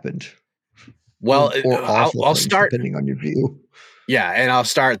that happened. Well, I'll start depending on your view. Yeah, and I'll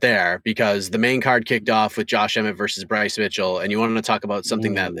start there because the main card kicked off with Josh Emmett versus Bryce Mitchell, and you wanted to talk about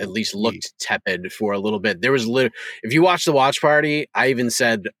something that at least looked tepid for a little bit. There was if you watch the watch party, I even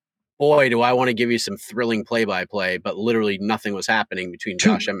said, boy, do I want to give you some thrilling play-by-play, but literally nothing was happening between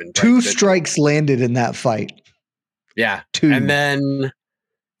Josh Emmett and Bryce Mitchell. Strikes landed in that fight. Yeah. 2. And then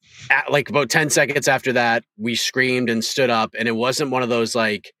about 10 seconds after that, we screamed and stood up, and it wasn't one of those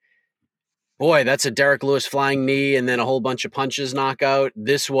boy, that's a Derek Lewis flying knee and then a whole bunch of punches knockout.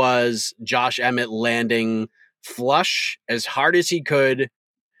 This was Josh Emmett landing flush as hard as he could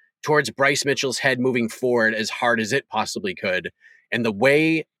towards Bryce Mitchell's head, moving forward as hard as it possibly could. And the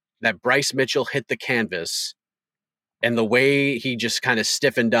way that Bryce Mitchell hit the canvas and the way he just kind of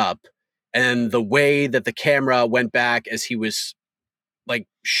stiffened up and the way that the camera went back as he was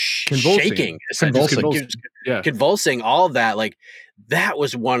shaking, convulsing, all of that, that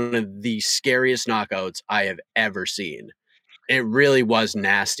was one of the scariest knockouts I have ever seen. It really was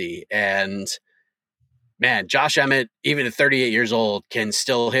nasty. And man, Josh Emmett, even at 38 years old, can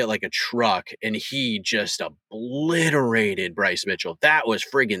still hit like a truck, and he just obliterated Bryce Mitchell. That was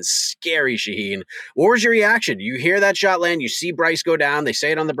friggin' scary, Shaheen. What was your reaction? You hear that shot land, you see Bryce go down, they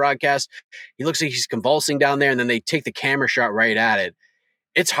say it on the broadcast, he looks like he's convulsing down there, and then they take the camera shot right at it.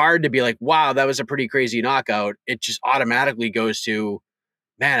 It's hard to be like, wow, that was a pretty crazy knockout. It just automatically goes to,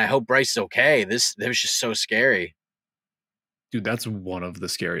 man, I hope Bryce is okay. That was just so scary. Dude, that's one of the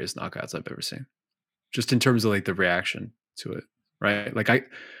scariest knockouts I've ever seen. Just in terms of the reaction to it, right?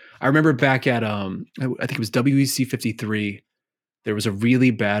 I remember back at I think it was WEC 53. There was a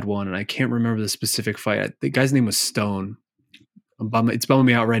really bad one, and I can't remember the specific fight. The guy's name was Stone. It's bumming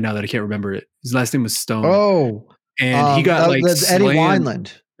me out right now that I can't remember it. His last name was Stone. Oh. And he got that's Eddie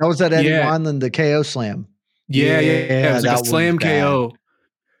Wineland. That was that Eddie Wineland, the KO slam. Yeah. It was like a slam KO.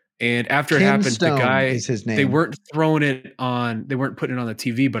 And after it happened, Stone the guy, is his name. they weren't putting it on the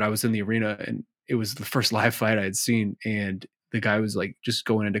TV, but I was in the arena, and it was the first live fight I had seen. And the guy was just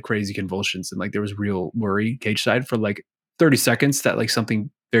going into crazy convulsions, and there was real worry cage side for 30 seconds that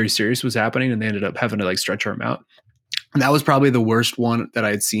something very serious was happening. And they ended up having to stretch arm out. And that was probably the worst one that I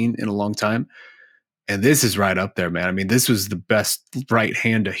had seen in a long time. And this is right up there, man. I mean, this was the best right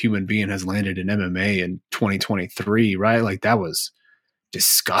hand a human being has landed in MMA in 2023, right? Like that was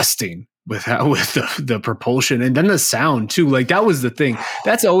disgusting with the propulsion and then the sound too. Like that was the thing.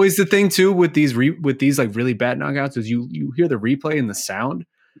 That's always the thing too with these like really bad knockouts is you hear the replay and the sound.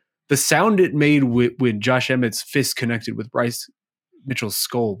 The sound it made when Josh Emmett's fist connected with Bryce Mitchell's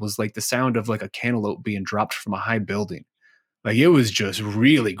skull was like the sound of like a cantaloupe being dropped from a high building. Like it was just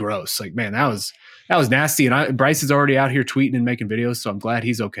really gross. Like, man, that was nasty. And Bryce is already out here tweeting and making videos, so I'm glad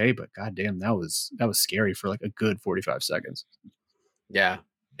he's okay. But goddamn, that was scary for like a good 45 seconds. Yeah,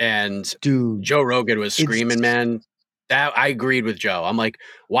 and Dude, Joe Rogan was screaming, man. That I agreed with Joe. I'm like,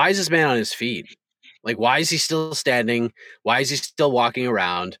 why is this man on his feet? Like, why is he still standing? Why is he still walking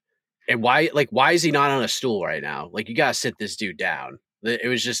around? And why is he not on a stool right now? Like, you gotta sit this dude down. It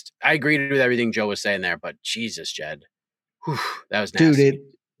was just, I agreed with everything Joe was saying there, but Jesus, Jed. Whew, that was nasty. Dude,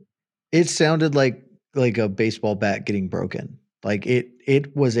 it sounded like a baseball bat getting broken. Like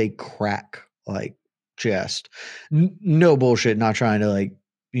it was a crack, like just no bullshit. Not trying to like,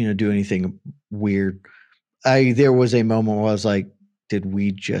 do anything weird. There was a moment where I was like, did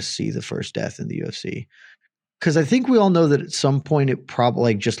we just see the first death in the UFC? Because I think we all know that at some point it probably,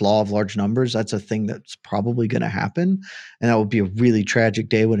 like, just law of large numbers, that's a thing that's probably going to happen. And that would be a really tragic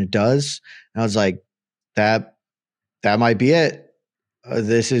day when it does. And I was like, that might be it.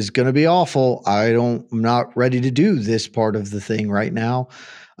 This is going to be awful. I'm not ready to do this part of the thing right now.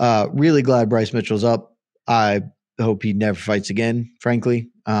 Really glad Bryce Mitchell's up. I hope he never fights again,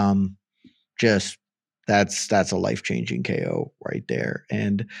 frankly. Just that's a life-changing KO right there.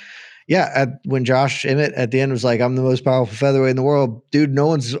 And yeah, when Josh Emmett at the end was like, I'm the most powerful featherweight in the world, dude, no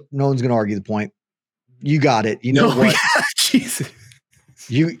one's going to argue the point. You got it. You know what? Yeah, Jesus.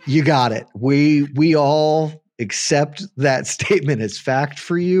 You got it. We all accept that statement as fact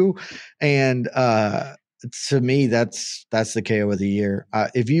for you. And to me, that's the KO of the year.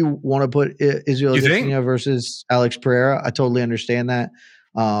 If you want to put Israel Adesanya versus Alex Pereira, I totally understand that.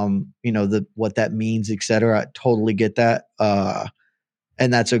 What that means, etc. I totally get that.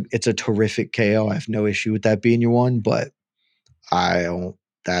 And it's a terrific KO. I have no issue with that being your one, but I don't.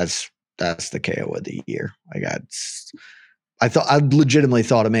 That's the KO of the year. I legitimately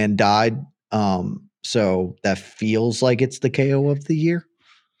thought a man died. So that feels like it's the KO of the year.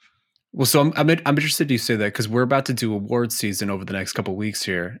 Well, so I'm interested you say that because we're about to do award season over the next couple of weeks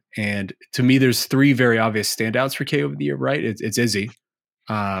here, and to me, there's three very obvious standouts for KO of the year. Right? It's Izzy,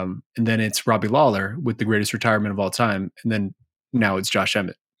 and then it's Robbie Lawler with the greatest retirement of all time, and then now it's Josh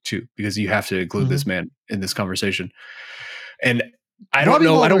Emmett too, because you have to include this man in this conversation. And I don't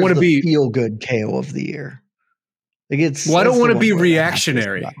know. I don't want to be feel good KO of the year. Like I don't want to be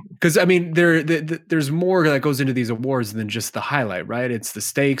reactionary because I mean there's more that goes into these awards than just the highlight, right? It's the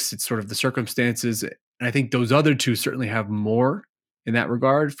stakes, it's sort of the circumstances, and I think those other two certainly have more in that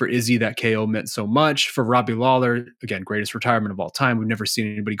regard. For Izzy, that KO meant so much. For Robbie Lawler, again, greatest retirement of all time. We've never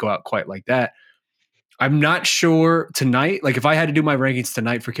seen anybody go out quite like that. I'm not sure tonight. Like if I had to do my rankings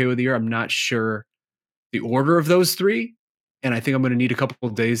tonight for KO of the year, I'm not sure the order of those three. And I think I'm going to need a couple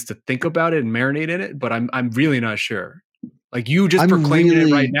of days to think about it and marinate in it, but I'm really not sure. Like you just proclaiming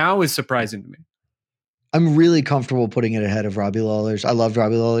it right now is surprising to me. I'm really comfortable putting it ahead of Robbie Lawler's. I love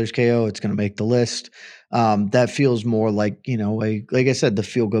Robbie Lawler's KO. It's going to make the list. That feels more like, like I said, the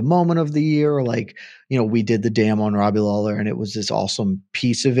feel good moment of the year. Or like, we did the damn on Robbie Lawler and it was this awesome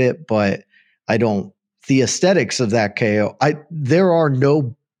piece of it, but the aesthetics of that KO,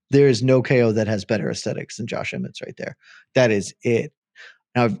 there is no KO that has better aesthetics than Josh Emmett's right there. That is it.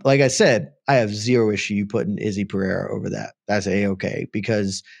 Now, like I said, I have zero issue you putting Izzy Pereira over that. That's A-okay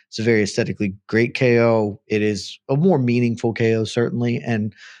because it's a very aesthetically great KO. It is a more meaningful KO, certainly.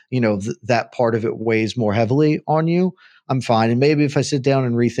 And, that part of it weighs more heavily on you. I'm fine. And maybe if I sit down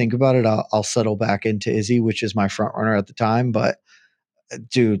and rethink about it, I'll settle back into Izzy, which is my front runner at the time. But,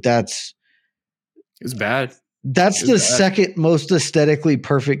 dude, it's bad. That's the second most aesthetically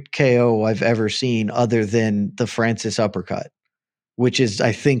perfect KO I've ever seen other than the Francis uppercut, which is,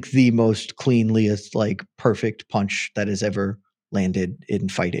 I think, the most cleanliest, like, perfect punch that has ever landed in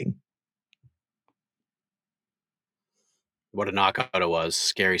fighting. What a knockout it was.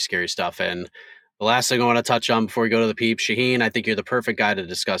 Scary, scary stuff. And the last thing I want to touch on before we go to the peep, Shaheen, I think you're the perfect guy to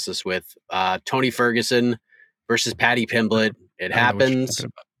discuss this with. Tony Ferguson versus Paddy Pimblett. It happens.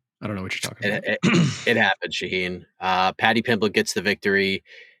 I don't know what you're talking about. It happened, Shaheen. Paddy Pimblett gets the victory.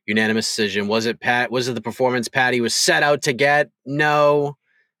 Unanimous decision. Was it the performance Paddy was set out to get? No.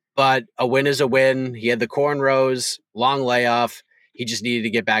 But a win is a win. He had the cornrows, long layoff. He just needed to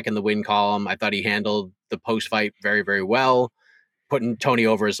get back in the win column. I thought he handled the post-fight very, very well. putting Tony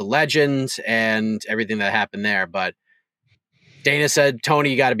over as a legend and everything that happened there. But Dana said,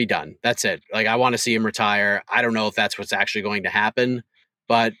 Tony, you got to be done. That's it. Like, I want to see him retire. I don't know if that's what's actually going to happen.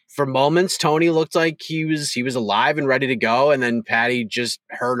 But for moments, Tony looked like he was alive and ready to go. And then Patty just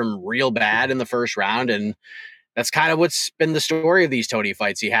hurt him real bad in the first round. And that's kind of what's been the story of these Tony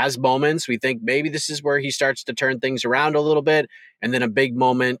fights. He has moments. We think maybe this is where he starts to turn things around a little bit. And then a big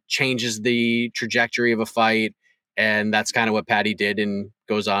moment changes the trajectory of a fight. And that's kind of what Patty did and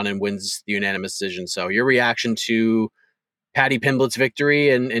goes on and wins the unanimous decision. So your reaction to Patty Pimblett's victory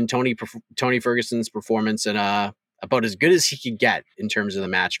and Tony Ferguson's performance, and about as good as he could get in terms of the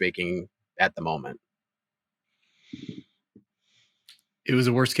matchmaking at the moment. It was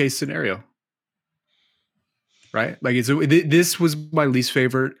a worst case scenario, right? Like this was my least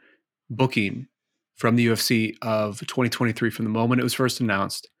favorite booking from the UFC of 2023 from the moment it was first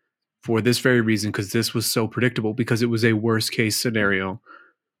announced, for this very reason, because this was so predictable, because it was a worst case scenario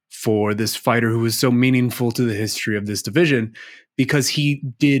for this fighter who was so meaningful to the history of this division, because he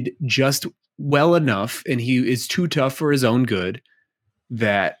did just well enough and he is too tough for his own good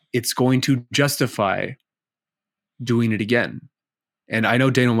that it's going to justify doing it again. And I know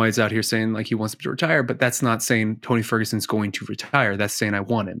Dana White's out here saying like he wants him to retire, but that's not saying Tony Ferguson's going to retire. That's saying I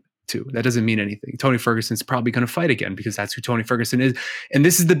want him to. That doesn't mean anything. Tony Ferguson's probably going to fight again because that's who Tony Ferguson is. And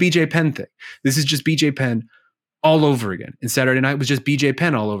this is the BJ Penn thing. This is just BJ Penn all over again. And Saturday night was just BJ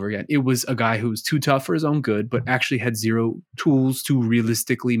Penn all over again. It was a guy who was too tough for his own good, but actually had zero tools to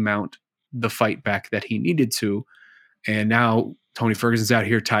realistically mount the fight back that he needed to. And now Tony Ferguson's out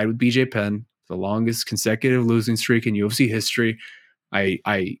here tied with BJ Penn, the longest consecutive losing streak in UFC history.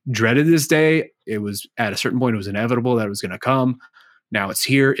 I dreaded this day. It was at a certain point, it was inevitable that it was going to come. Now it's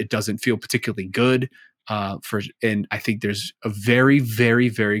here. It doesn't feel particularly good. And I think there's a very, very,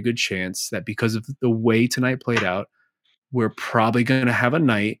 very good chance that because of the way tonight played out, we're probably going to have a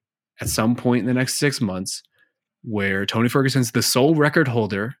night at some point in the next 6 months where Tony Ferguson's the sole record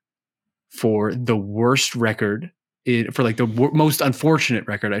holder for the worst record for like the most unfortunate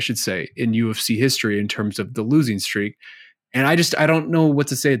record, I should say, in UFC history in terms of the losing streak. And I don't know what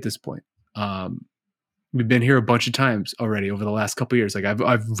to say at this point. We've been here a bunch of times already over the last couple of years. Like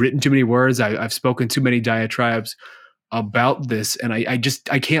I've written too many words. I've spoken too many diatribes about this, and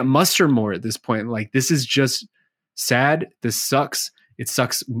I can't muster more at this point. Like, this is just sad. This sucks. It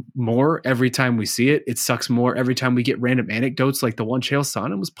sucks more every time we see it. It sucks more every time we get random anecdotes like the one Chael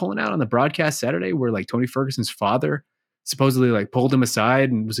Sonnen was pulling out on the broadcast Saturday, where like Tony Ferguson's father supposedly like pulled him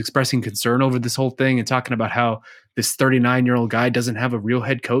aside and was expressing concern over this whole thing and talking about how this 39-year-old guy doesn't have a real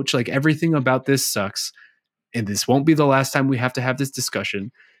head coach. Like, everything about this sucks. And this won't be the last time we have to have this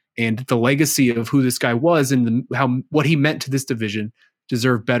discussion. And the legacy of who this guy was and what he meant to this division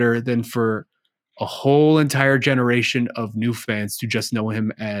deserve better than for a whole entire generation of new fans to just know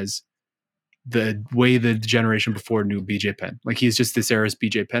him as the way the generation before knew BJ Penn. Like, he's just this era's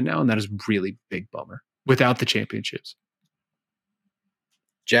BJ Penn now, and that is really big bummer without the championships.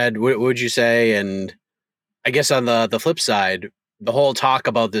 Jed, what would you say? And I guess on the flip side, the whole talk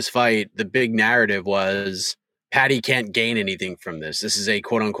about this fight, the big narrative was Patty can't gain anything from this. This is a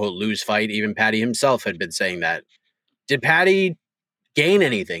quote unquote lose fight. Even Patty himself had been saying that. Did Patty gain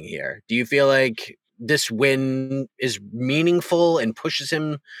anything here? Do you feel like this win is meaningful and pushes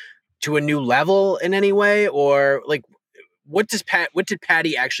him to a new level in any way? Or like, what did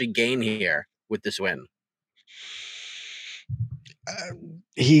Patty actually gain here with this win?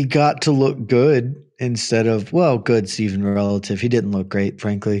 He got to look good instead of, well, good's even relative. He didn't look great,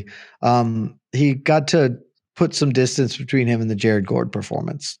 frankly. He got to put some distance between him and the Jared Gord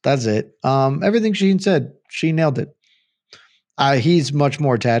performance. That's it. Everything Sheen said, she nailed it. He's much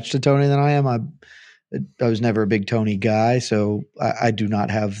more attached to Tony than I am. I was never a big Tony guy, so I do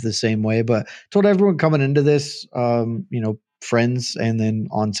not have the same way. But told everyone coming into this, friends, and then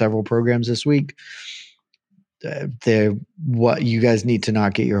on several programs this week, what you guys need to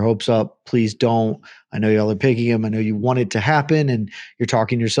not get your hopes up. Please don't. I know y'all are picking him. I know you want it to happen, and you're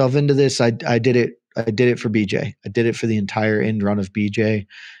talking yourself into this. I did it. I did it for BJ. I did it for the entire end run of BJ.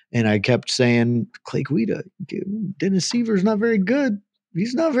 And I kept saying, Clay Guida, Dennis Seaver's not very good.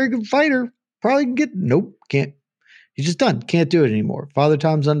 He's not a very good fighter. Probably can get, nope, can't. He's just done. Can't do it anymore. Father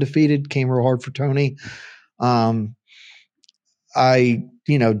Time's undefeated. Came real hard for Tony. Dana,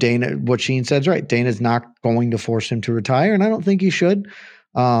 what Sheen said's right. Dana's not going to force him to retire, and I don't think he should.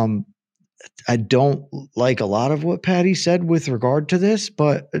 I don't like a lot of what Patty said with regard to this,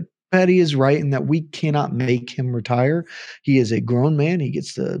 but Patty is right in that we cannot make him retire. He is a grown man. He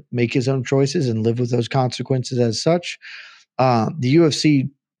gets to make his own choices and live with those consequences as such. The UFC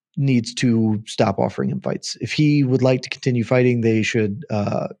needs to stop offering him fights. If he would like to continue fighting, they should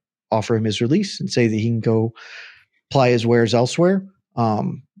offer him his release and say that he can go ply his wares elsewhere.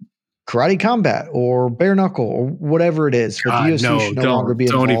 Karate combat or bare knuckle or whatever it is. But the UFC should no longer be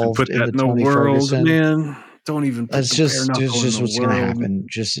don't involved even put in that the in the Tony world, Ferguson. man. Don't even put That's the just, bare knuckle just in what's the going to world. happen.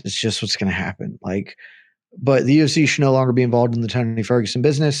 It's just what's going to happen. Like, but the UFC should no longer be involved in the Tony Ferguson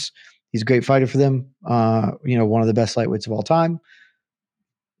business. He's a great fighter for them. One of the best lightweights of all time.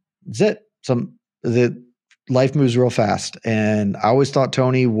 That's it. The life moves real fast, and I always thought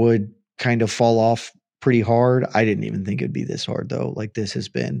Tony would kind of fall off pretty hard. I didn't even think it'd be this hard though. Like, this has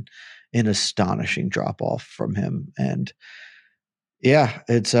been an astonishing drop off from him, and yeah,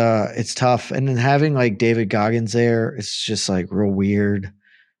 it's tough. And then having like David Goggins there, it's just like real weird,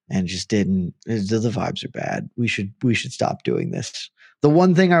 and just the vibes are bad. We should stop doing this. The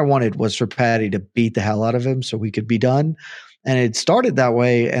one thing I wanted was for Patty to beat the hell out of him so we could be done. And it started that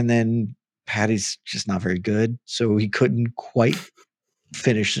way, and then Patty's just not very good, so he couldn't quite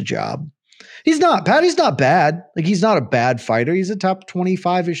finish the job. Patty's not bad. Like, he's not a bad fighter. He's a top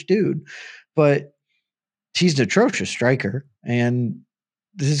 25-ish dude, but he's an atrocious striker. And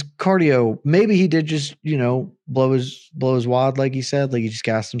his cardio, maybe he did just, blow his wad, like he said, like he just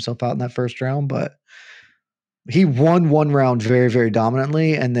gassed himself out in that first round, but he won one round very, very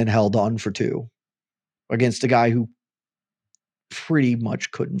dominantly and then held on for two against a guy who pretty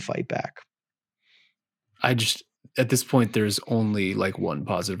much couldn't fight back. At this point, there's only like one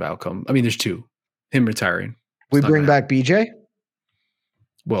positive outcome. I mean, there's two. Him retiring. We bring back BJ?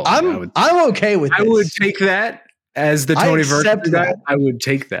 Well, I'm okay with this. I would take that as the Tony versus guy. I would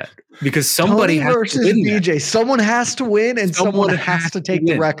take that because somebody Tony versus BJ. Someone has to win, and someone has to take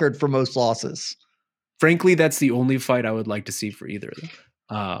the record for most losses. Frankly, that's the only fight I would like to see for either of them.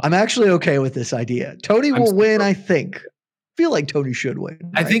 I'm actually okay with this idea. Tony will win, I think. I feel like Tony should win.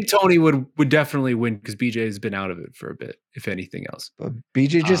 Right? I think Tony would definitely win because BJ has been out of it for a bit, if anything else. But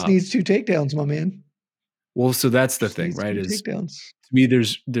BJ just needs 2 takedowns, my man. Well, so that's the thing, right? Takedowns. To me,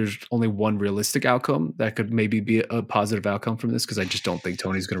 there's only one realistic outcome that could maybe be a positive outcome from this, because I just don't think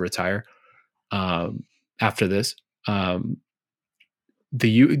Tony's going to retire after this. Because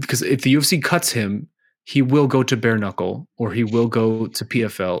if the UFC cuts him, he will go to bare knuckle, or he will go to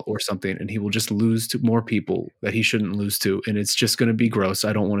PFL or something, and he will just lose to more people that he shouldn't lose to, and it's just going to be gross.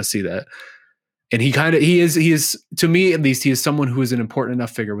 I don't want to see that. And he is to me at least, he is someone who is an important enough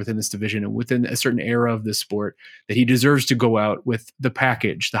figure within this division and within a certain era of this sport that he deserves to go out with the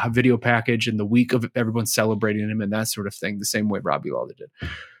package, the video package, and the week of everyone celebrating him and that sort of thing, the same way Robbie Lawler did.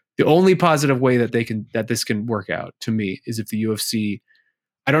 The only positive way that this can work out to me is if the UFC,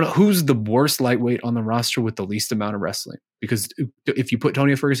 I don't know who's the worst lightweight on the roster with the least amount of wrestling, because if you put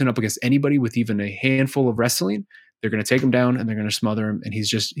Tony Ferguson up against anybody with even a handful of wrestling, they're going to take him down and they're going to smother him. And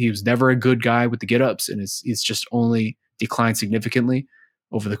he was never a good guy with the get-ups, and it's just only declined significantly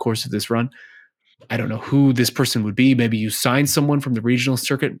over the course of this run. I don't know who this person would be. Maybe you sign someone from the regional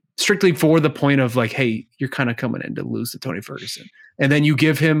circuit strictly for the point of like, hey, you're kind of coming in to lose to Tony Ferguson. And then you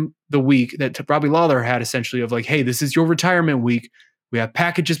give him the week that Robbie Lawler had, essentially, of like, hey, this is your retirement week. We have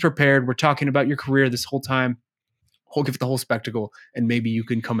packages prepared. We're talking about your career this whole time. We'll give it the whole spectacle, and maybe you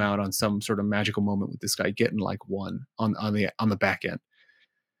can come out on some sort of magical moment with this guy getting like one on the back end.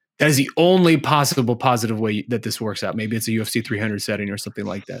 That is the only possible positive way that this works out. Maybe it's a UFC 300 setting or something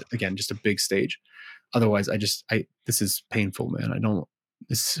like that. Again, just a big stage. Otherwise, this is painful, man.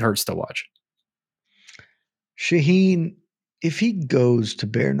 This hurts to watch. Shaheen, if he goes to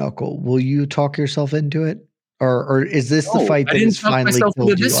bare knuckle, will you talk yourself into it? Or is this the fight that is finally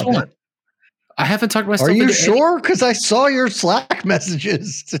killed you on it? I haven't talked myself. Are you sure? Because I saw your Slack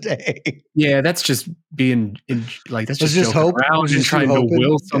messages today. Yeah, that's just being that's just hope. Around and trying to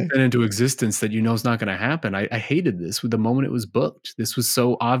will something into existence that is not going to happen. I hated this with the moment it was booked. This was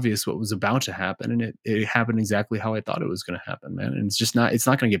so obvious what was about to happen, and it happened exactly how I thought it was going to happen, man. And it's not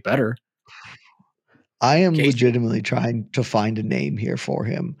going to get better. I am legitimately trying to find a name here for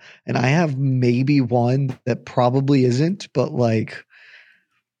him, and I have maybe one that probably isn't, but like.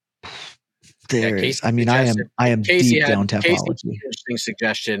 I am Casey deep down Tapology. Interesting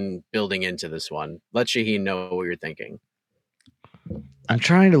suggestion building into this one. Let Shaheen know what you're thinking. I'm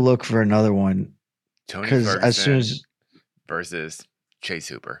trying to look for another one. Tony Ferguson versus Chase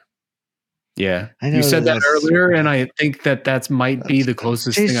Hooper. Yeah, I know you said that earlier, and I think that might be the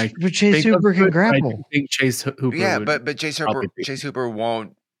closest thing I. But Chase Hooper can grapple. I think Chase Hooper. Yeah, but Chase Hooper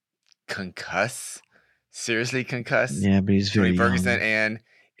won't seriously concuss. Yeah, but he's very Ferguson, and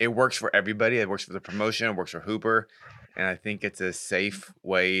it works for everybody. It works for the promotion. It works for Hooper. And I think it's a safe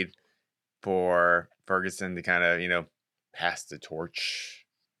way for Ferguson to kind of, pass the torch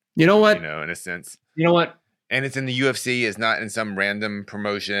You know what? in a sense. You know what? And it's in the UFC. It's not in some random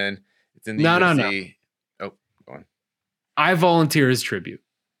promotion. It's in the No. UFC. Oh, go on. I volunteer as tribute.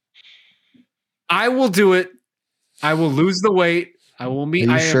 I will do it. I will lose the weight. I will meet.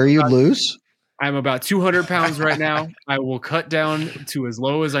 Are you sure you lose? I'm about 200 pounds right now. I will cut down to as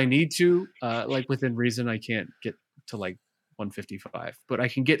low as I need to, like within reason. I can't get to like 155, but I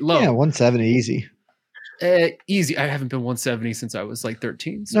can get low. Yeah, 170 easy. Easy. I haven't been 170 since I was like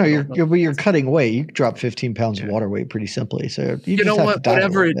 13. So No, you're cutting weight. You can drop 15 pounds of water weight pretty simply. So you know what?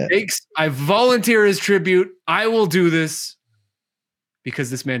 Whatever it takes. I volunteer as tribute. I will do this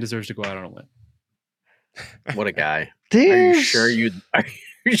because this man deserves to go out on a win. What a guy. Are There's- you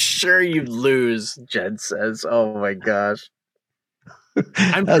sure you'd lose? Jed says. Oh my gosh.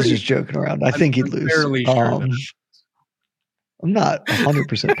 I was just joking around. I think he'd lose. Fairly sure I'm not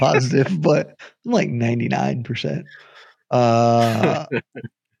 100% positive, but I'm like 99%.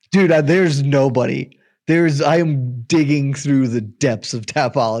 Dude, there's nobody. I am digging through the depths of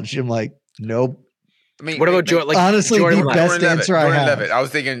Tapology. I'm like, nope. I mean, what about Jordan? Like, honestly, Jordan the best answer I have. Levitt. I was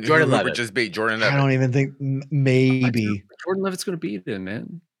thinking Jordan who would Levitt. just beat Jordan Levitt. I don't even think maybe. Jordan Levitt's going to beat him,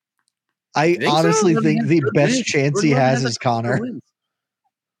 man. I think so? honestly think the Jordan best wins. chance Jordan he Levitt has a is Connor. wins.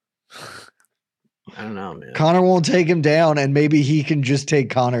 I don't know, man. Connor won't take him down, and maybe he can just take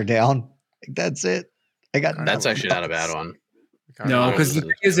Connor down. Like, that's it. I got That's nothing actually not a else. bad one. No, because the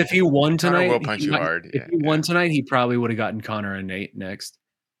thing is, if he won Connor tonight, will punch you hard. If he won tonight, he probably would have gotten Connor and Nate next.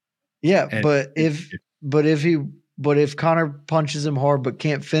 Yeah, And- but if Connor punches him hard but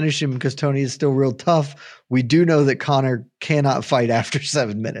can't finish him because Tony is still real tough, we do know that Connor cannot fight after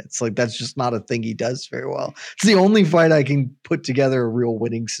 7 minutes. Like, that's just not a thing he does very well. It's the only fight I can put together a real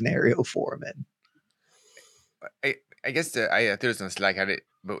winning scenario for him in. I guess I threw some slack at it,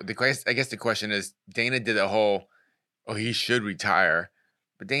 but I guess the question is, Dana did a whole, he should retire,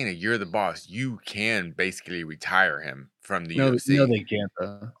 but Dana, you're the boss. You can basically retire him from the UFC. No, they can't.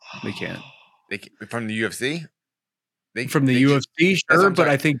 They can't. From the UFC. From the they UFC, that's what sure, I'm but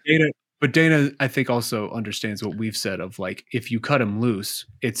talking- I think Dana, I think also understands what we've said of like, if you cut him loose,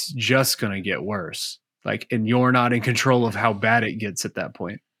 it's just going to get worse. Like, and you're not in control of how bad it gets at that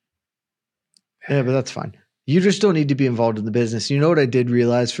point. Yeah, but that's fine. You just don't need to be involved in the business. You know what I did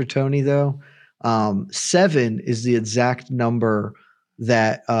realize for Tony, though? 7 is the exact number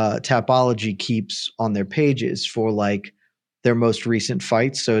that Tapology keeps on their pages for like their most recent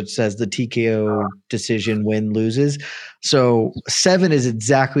fights. So it says the TKO decision win loses. So 7 is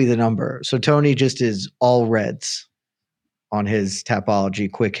exactly the number. So Tony just is all reds on his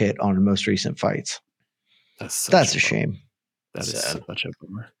Tapology quick hit on most recent fights. That's a shame. That is Sad. such a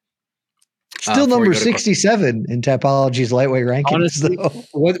bummer. Still before we number go to 67 in Tapology's lightweight rankings, Honestly, though.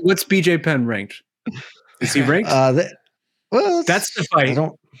 what's BJ Penn ranked? Is he ranked? Well, That's the fight.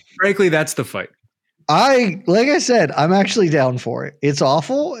 Frankly, that's the fight. Like I said, I'm actually down for it. It's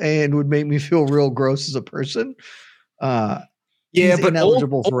awful and would make me feel real gross as a person. Yeah, he's but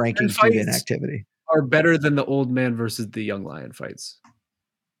ineligible for old rankings due to fights inactivity. are better than the old man versus the young lion fights.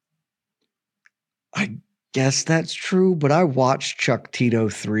 I guess that's true, but I watched Chuck Tito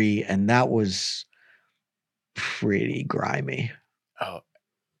 3 and that was pretty grimy. Oh,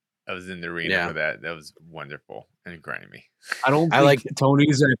 I was in the arena for that. That was wonderful and grimy. I think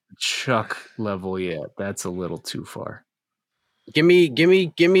Tony's at the Chuck level yet. That's a little too far. Give me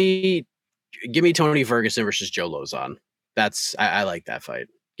Tony Ferguson versus Joe Lozon. I like that fight.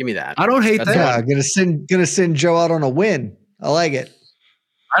 Give me that. I don't hate that. Yeah, gonna send Joe out on a win. I like it.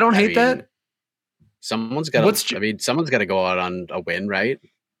 I don't hate that. Someone's got to go out on a win, right?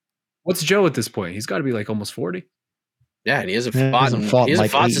 What's Joe at this point? He's got to be like almost 40. Yeah, and he hasn't Yeah, fought. hasn't fought He in hasn't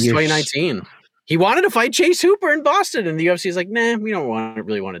like fought 8 since years. 2019. He wanted to fight Chase Hooper in Boston, and the UFC is like, nah, we don't want to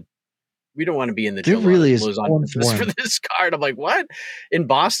be in the Joe really is Lozon going business for for him. this card. I'm like, what? In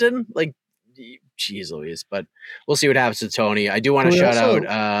Boston? Like, geez Louise. But we'll see what happens to Tony. I do want to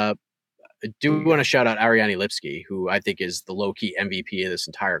shout out Ariane Lipsky, who I think is the low-key MVP of this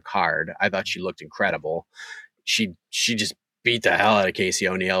entire card. I thought she looked incredible. She just beat the hell out of Casey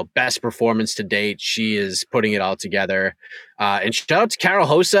O'Neill. Best performance to date. She is putting it all together. And shout out to Carol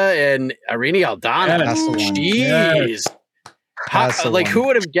Hossa and Irene Aldana. That's the one. Jeez. That's the one. Who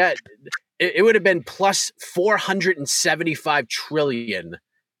would have get it would have been plus 475 trillion.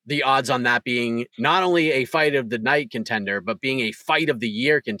 The odds on that being not only a fight of the night contender, but being a fight of the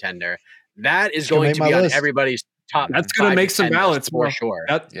year contender. That is going to be on everybody's top. That's going to make some ballots for sure.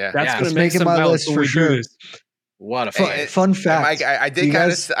 That's It's going to make making some my ballots list for sure. What a fight! Fun fact. Mike, I did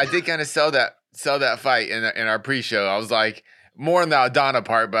kind of sell that fight in our pre-show. I was like more on the Aldana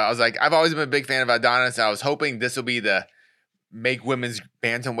part, but I was like, I've always been a big fan of Aldana, so I was hoping this will be the make women's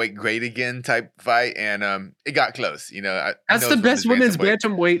bantamweight great again type fight, and it got close. You know, that's the best women's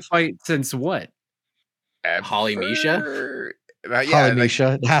bantamweight fight since what? Holly Misha. Holly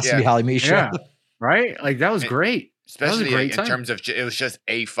Misha. It has to be Holly Misha. Yeah, right. Like that was great. Especially in terms of it was just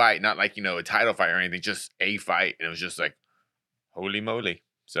a fight, not like a title fight or anything. Just a fight, and it was just like, holy moly.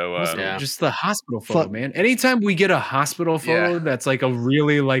 So just the hospital photo, man. Anytime we get a hospital photo that's like a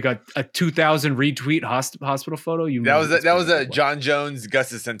really like a 2,000 retweet hospital photo, that was a John Jones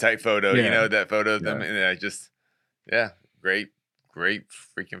Gustafson type photo. Yeah. That photo of them, and I just great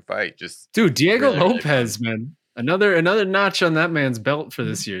freaking fight. Just dude, Diego Lopez, man, another notch on that man's belt for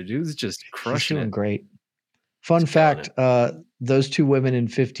this year. Dude's just crushing it. Great. Fun fact: those two women in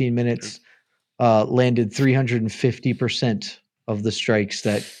 15 minutes landed 350% of the strikes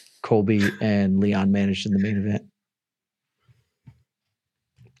that Colby and Leon managed in the main event.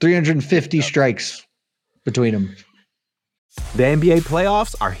 350 strikes between them. The NBA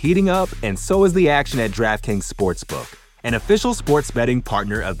playoffs are heating up, and so is the action at DraftKings Sportsbook, an official sports betting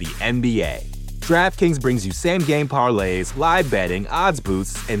partner of the NBA. DraftKings brings you same-game parlays, live betting, odds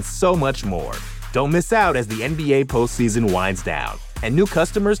boosts, and so much more. Don't miss out as the NBA postseason winds down. And new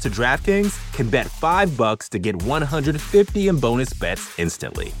customers to DraftKings can bet $5 to get $150 in bonus bets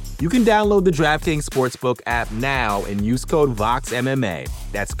instantly. You can download the DraftKings Sportsbook app now and use code VOXMMA.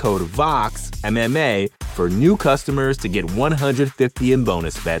 That's code VOXMMA for new customers to get $150 in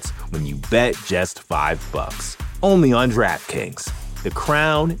bonus bets when you bet just $5. Only on DraftKings. The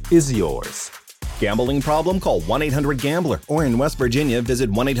crown is yours. Gambling problem? Call 1-800-GAMBLER. Or in West Virginia, visit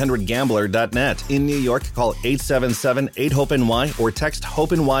 1-800-GAMBLER.net. In New York, call 877-8-HOPE-NY or text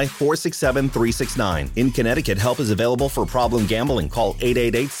HOPE-NY 467-369. In Connecticut, help is available for problem gambling. Call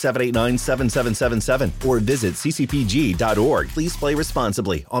 888-789-7777 or visit ccpg.org. Please play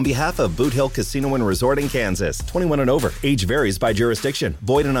responsibly. On behalf of Boot Hill Casino and Resort in Kansas, 21 and over. Age varies by jurisdiction.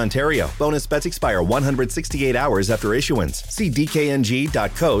 Void in Ontario. Bonus bets expire 168 hours after issuance. See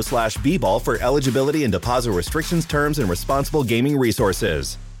dkng.co/bball for eligibility and deposit restrictions, terms, and responsible gaming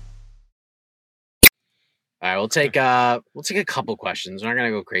resources. All right, we'll take a couple questions. We're not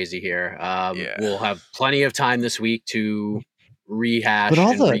gonna go crazy here. We'll have plenty of time this week to rehash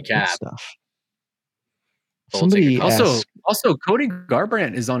and recap stuff. Somebody also Cody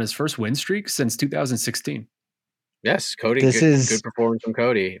Garbrandt is on his first win streak since 2016. Yes, Cody. Good performance from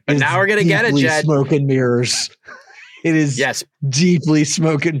Cody. But now we're gonna get it, Jed. Smoke and mirrors. It is deeply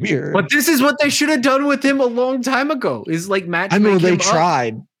smoke and mirror. But this is what they should have done with him a long time ago. Is like match. I know they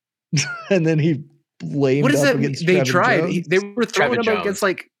tried, and then he lamed what does up that against. They Trevin tried. Jones. They were throwing him against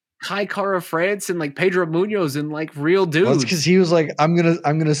like Kai Kara France and like Pedro Munoz and like real dudes. Well, that's because he was like, I'm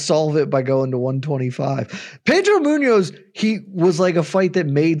gonna solve it by going to 125. Pedro Munoz, he was like a fight that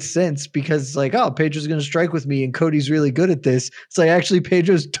made sense because like, oh, Pedro's gonna strike with me and Cody's really good at this. It's like actually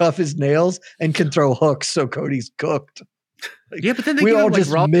Pedro's tough as nails and can throw hooks, so Cody's cooked. Like, yeah, but then we all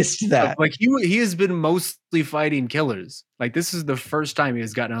just missed that. Like he has been mostly fighting killers. Like this is the first time he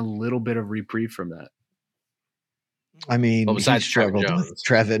has gotten a little bit of reprieve from that. I mean, he struggled with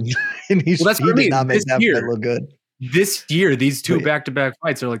Trevin, and he did not make that fight look good. This year, these two back-to-back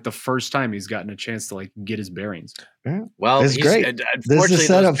fights are like the first time he's gotten a chance to like get his bearings. Yeah. Well, it's great. This is a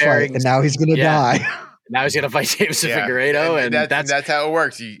setup fight, and now he's going to die. Now he's going to fight James Figueiredo, and that's how it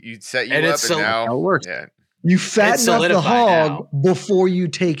works. You set you up, and now how it works. Yeah. You fatten up the hog before you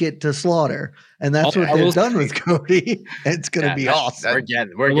take it to slaughter. And that's what they've done with Cody. It's going to be awesome. We're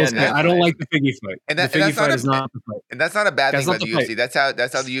getting that. I don't like the Figgy fight. And the Figgy fight is not the fight. And that's not a bad thing about the UFC. That's how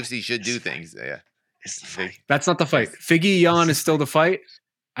the UFC should do things. Yeah. It's the fight. That's not the fight. Figgy Yan is still the fight.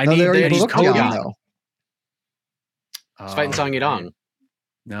 I need Cody. He's fighting Song Yadong.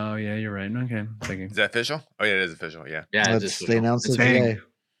 No, yeah, you're right. Okay. Is that official? Oh, yeah, it is official. Yeah. Yeah. They announced it today.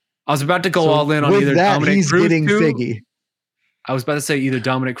 I was about to go all in on either Dominic Cruz 2. Figgy. I was about to say either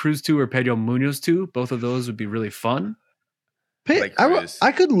Dominic Cruz 2 or Pedro Munoz 2. Both of those would be really fun.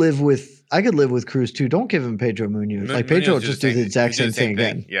 I could live with Cruz 2. Don't give him Pedro Munoz. Like Pedro will just do the exact same thing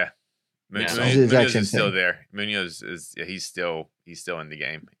again. Yeah. Munoz is still there. Munoz is he's still in the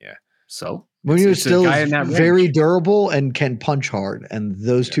game. Yeah. So Munoz still is very durable and can punch hard, and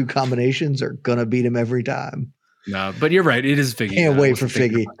those two combinations are gonna beat him every time. No, but you're right. It is Figgy. Can't wait for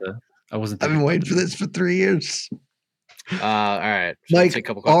Figgy. I've been waiting for this for 3 years. All right, Mike.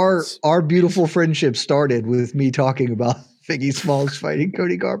 Our beautiful friendship started with me talking about Figgy Smalls fighting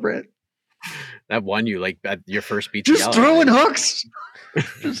Cody Garbrandt. That won you like at your first BTL. Just throwing hooks,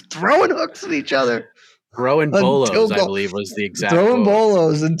 just throwing hooks at each other. Throwing bolos, I believe, was the exact. Throwing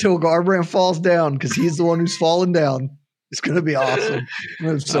bolos until Garbrandt falls down because he's the one who's falling down. It's gonna be awesome. I'm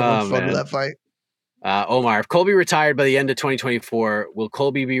gonna have so much fun with that fight. Omar, if Colby retired by the end of 2024, will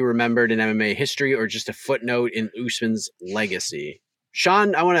Colby be remembered in MMA history or just a footnote in Usman's legacy?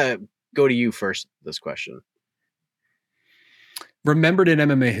 Sean, I want to go to you first. This question. Remembered in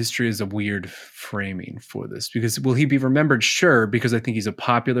MMA history is a weird framing for this, because will he be remembered? Sure, because I think he's a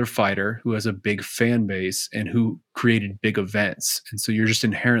popular fighter who has a big fan base and who created big events. And so you're just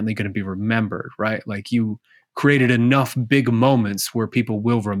inherently going to be remembered, right? Like, you created enough big moments where people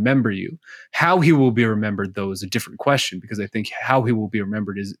will remember you. How he will be remembered, though, is a different question, because I think how he will be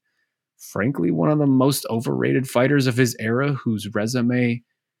remembered is, frankly, one of the most overrated fighters of his era, whose resume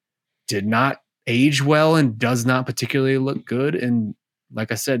did not age well and does not particularly look good. And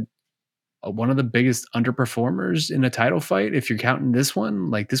like I said, one of the biggest underperformers in a title fight, if you're counting this one.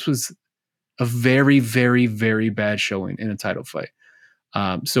 Like, this was a very, very, very bad showing in a title fight.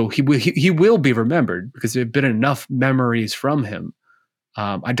 So he will be remembered because there have been enough memories from him.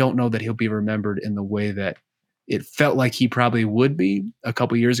 I don't know that he'll be remembered in the way that it felt like he probably would be a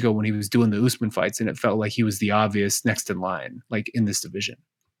couple years ago when he was doing the Usman fights, and it felt like he was the obvious next in line, like in this division.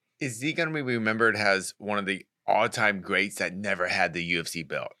 Is he going to be remembered as one of the all-time greats that never had the UFC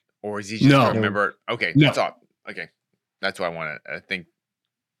belt? Or is he just remembered? Okay, that's all. Okay, that's what I wanted. I think.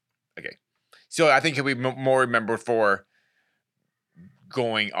 Okay, so I think he'll be more remembered for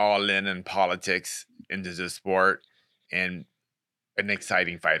going all in politics into the sport, and an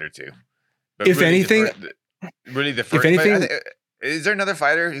exciting fighter too. But if really anything, the first. If anything, is there another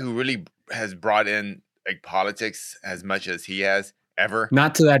fighter who really has brought in like politics as much as he has? Ever?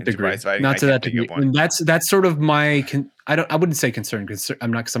 Not to that degree. Not to that degree. And that's sort of my. I wouldn't say concern because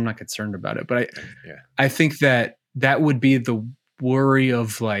I'm not concerned about it. But I think that would be the worry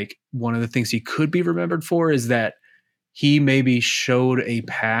of, like, one of the things he could be remembered for is that he maybe showed a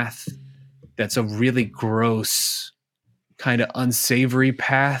path that's a really gross, kind of unsavory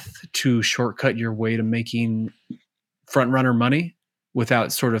path to shortcut your way to making front runner money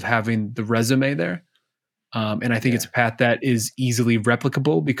without sort of having the resume there. And I think it's a path that is easily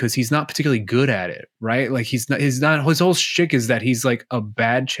replicable because he's not particularly good at it, right? Like, he's not, his whole shtick is that he's like a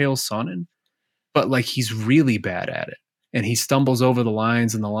bad Chael Sonnen, but like, he's really bad at it. And he stumbles over the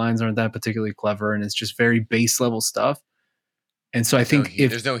lines, and the lines aren't that particularly clever. And it's just very base level stuff. And so I think if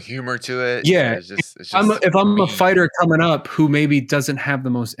there's no humor to it, if I'm a fighter coming up who maybe doesn't have the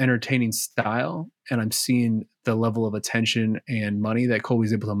most entertaining style, and I'm seeing the level of attention and money that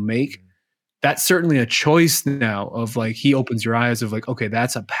Colby's able to make, that's certainly a choice now of, like, he opens your eyes of, like, okay,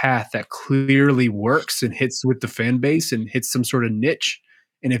 that's a path that clearly works and hits with the fan base and hits some sort of niche.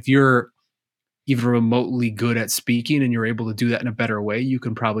 And if you're even remotely good at speaking and you're able to do that in a better way, you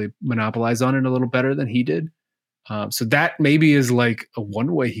can probably monopolize on it a little better than he did. So that maybe is like a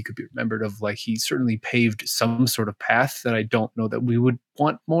one way he could be remembered of, like, he certainly paved some sort of path that I don't know that we would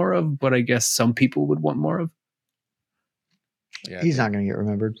want more of, but I guess some people would want more of. Yeah, he's not going to get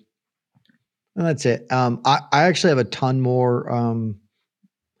remembered. And that's it. I actually have a ton more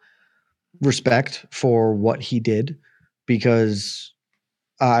respect for what he did, because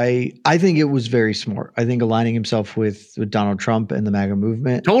I think it was very smart. I think aligning himself with Donald Trump and the MAGA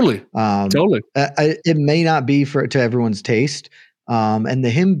movement. Totally. It may not be to everyone's taste. And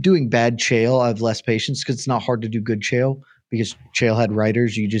him doing bad Chael, I have less patience because it's not hard to do good Chael, because Chael had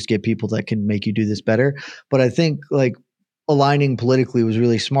writers. You just get people that can make you do this better. But I think, like, aligning politically was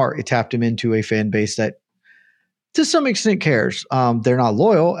really smart. It tapped him into a fan base that to some extent cares. They're not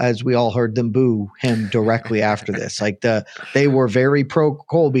loyal, as we all heard them boo him directly after this. Like, they were very pro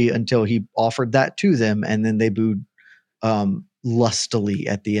Colby until he offered that to them, and then they booed lustily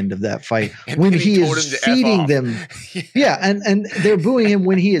at the end of that fight when he is feeding them. And they're booing him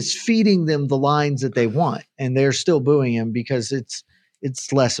when he is feeding them the lines that they want, and they're still booing him because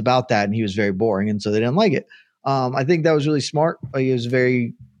it's less about that, and he was very boring, and so they didn't like it. I think that was really smart. It was a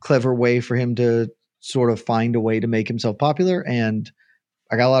very clever way for him to sort of find a way to make himself popular, and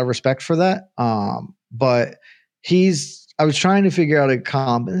I got a lot of respect for that. But I was trying to figure out a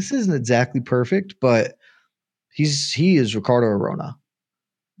comp, and this isn't exactly perfect, but he is Ricardo Arona.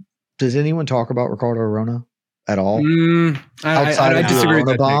 Does anyone talk about Ricardo Arona at all? I disagree with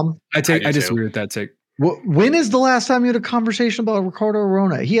that bomb. I disagree with that take. When is the last time you had a conversation about Ricardo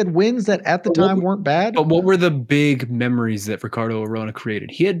Arona? He had wins that at the time weren't bad. But what were the big memories that Ricardo Arona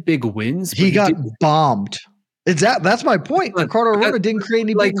created? He had big wins. He got bombed. That's my point. Ricardo Arona didn't create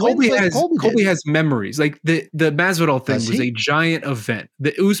any big wins. Colby has memories. Like the Masvidal thing was a giant event.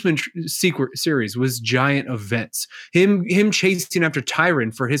 The Usman series was giant events. Him chasing after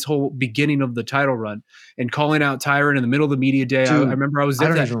Tyron for his whole beginning of the title run and calling out Tyron in the middle of the media day. I remember I was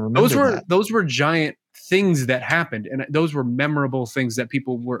there. Those were giant things that happened, and those were memorable things that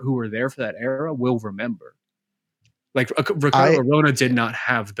people who were there for that era will remember. Like Ricardo Arona did not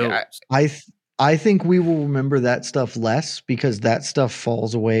have those. I think we will remember that stuff less because that stuff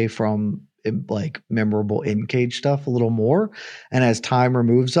falls away from like memorable in-cage stuff a little more. And as time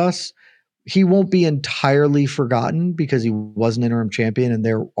removes us, he won't be entirely forgotten because he was an interim champion and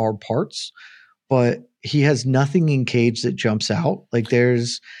there are parts, but he has nothing in cage that jumps out. Like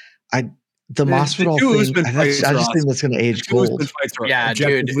the Masvidal thing, I just think that's going to age gold. Yeah,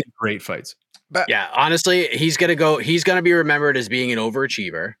 dude, great fights. But yeah, honestly, he's going to be remembered as being an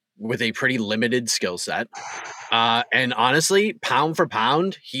overachiever with a pretty limited skill set. And honestly, pound for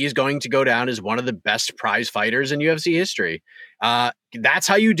pound, he is going to go down as one of the best prize fighters in UFC history. That's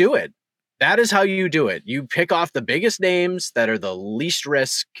how you do it. That is how you do it. You pick off the biggest names that are the least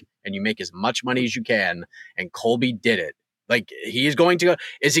risk and you make as much money as you can. And Colby did it. Like he is going to go.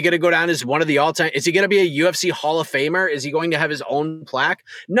 Is he going to go down as one of the all-time? Is he going to be a UFC Hall of Famer? Is he going to have his own plaque?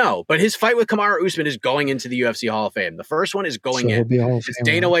 No, but his fight with Kamaru Usman is going into the UFC Hall of Fame. The first one is going in. It's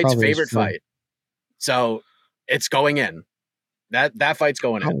Dana White's favorite fight. So it's going in. That fight's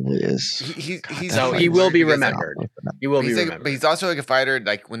going in. So he will be remembered. He will be remembered. But he's also like a fighter.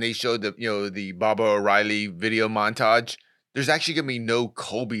 Like when they showed the Baba O'Reilly video montage, there's actually gonna be no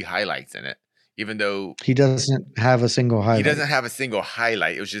Colby highlights in it, even though he doesn't have a single highlight. He doesn't have a single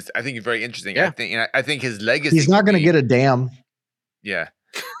highlight. It was just I think it's very interesting. Yeah. I think his legacy. He's not gonna get a damn. Yeah.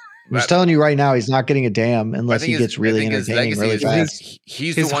 I'm just telling you right now, he's not getting a damn unless he gets really entertaining really fast.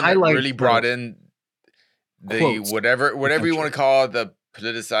 He's the one that really brought in the whatever you want to call the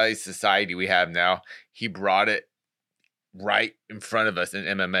politicized society we have now. He brought it right in front of us in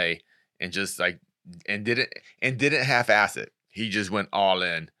MMA and just like and didn't half-ass it. He just went all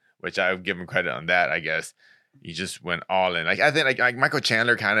in, which I would give him credit on that. I guess he just went all in. Like I think like Michael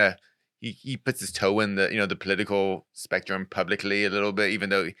Chandler kind of he puts his toe in the political spectrum publicly a little bit, even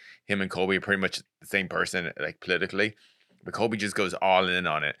though him and Colby are pretty much the same person like politically, but Colby just goes all in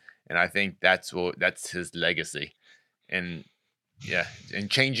on it. And I think that's his legacy, and yeah, and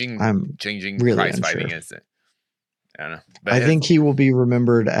changing really prize fighting instant. I don't know, but I think he will be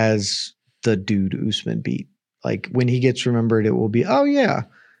remembered as the dude Usman beat. Like when he gets remembered, it will be, oh yeah.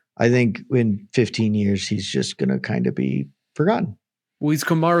 I think in 15 years he's just gonna kind of be forgotten. Well, he's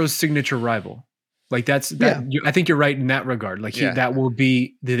Kamaru's signature rival. Like I think you're right in that regard. Like that will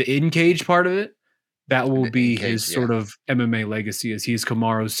be the in-cage part of it. That will be his sort of MMA legacy, as he's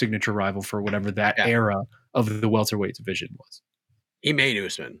Kamaru's signature rival for whatever that era of the welterweight division was. He made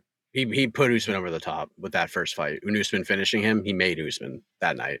Usman. He put Usman over the top with that first fight. When Usman finishing him, he made Usman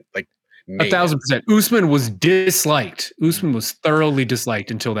that night. Like 1,000%. Usman was disliked. Usman was thoroughly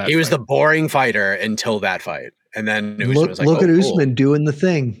disliked until that. He was the boring fighter until that fight, and then Usman was like, "Look at Usman doing the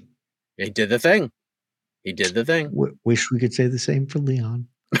thing." He did the thing. Wish we could say the same for Leon.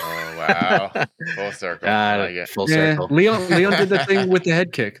 Oh wow! Full circle. I like it. Full circle. Leon did the thing with the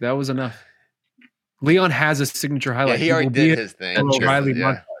head kick. That was enough. Leon has a signature highlight. Yeah, he already did his thing.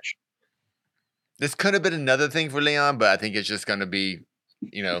 Montage. This could have been another thing for Leon, but I think it's just going to be,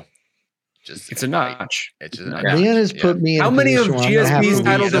 it's a notch. It's just Leon has put me in. How many of GSP's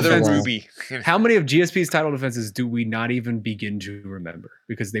title defenses? Ruby. How many of GSP's title defenses do we not even begin to remember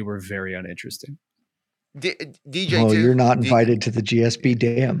because they were very uninteresting? DJ, well, you're not invited to the GSP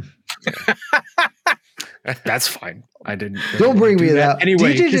Dam. That's fine. I didn't. Don't bring me that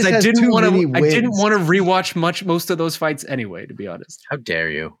anyway, because I didn't want to rewatch most of those fights anyway. To be honest, how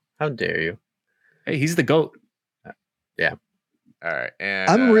dare you? Hey, he's the GOAT. Yeah. All right, and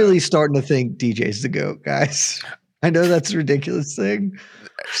I'm really starting to think DJ's the GOAT, guys. I know that's a ridiculous thing.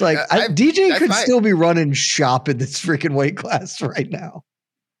 It's like DJ could still be running shop in this freaking weight class right now.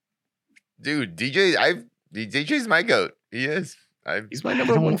 Dude, DJ's my GOAT. He is. He's my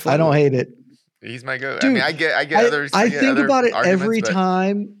number one. I don't hate it. He's my GOAT. Dude, I mean, I get others. I think about it every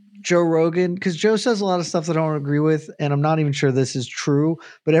time Joe Rogan, because Joe says a lot of stuff that I don't agree with, and I'm not even sure this is true.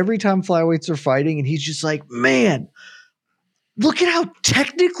 But every time flyweights are fighting, and he's just like, man, look at how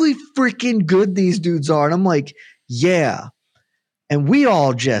technically freaking good these dudes are. And I'm like, yeah. And we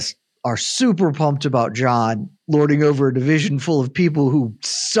all just are super pumped about John lording over a division full of people who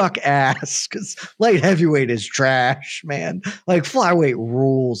suck ass, because light heavyweight is trash, man. Like flyweight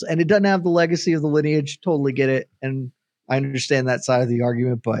rules, and it doesn't have the legacy of the lineage. Totally get it. And I understand that side of the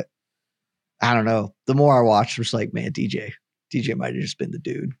argument, but I don't know. The more I watch, I'm just like, man, DJ might have just been the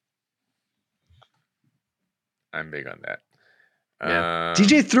dude. I'm big on that. Yeah.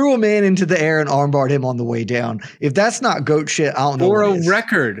 DJ threw a man into the air and armbarred him on the way down. If that's not GOAT shit, I don't know. For a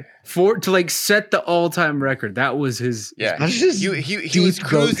record, to like set the all-time record, that was his. Yeah, that's just he was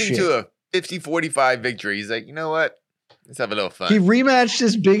cruising to 50-45 victory. He's like, you know what? Let's have a little fun. He rematched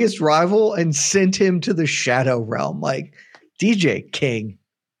his biggest rival and sent him to the shadow realm. Like DJ King.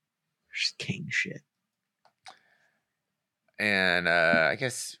 Just king shit. And I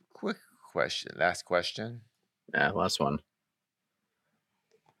guess quick question. Last question. Yeah, last one.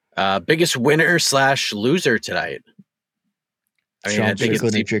 Biggest winner / loser tonight. I mean, I think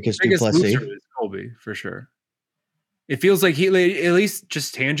Strickland and biggest Duplessis. loser is Colby for sure. It feels like he, at least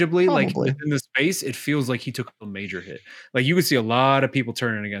just tangibly, like Probably. within the space, it feels like he took a major hit. Like you would see a lot of people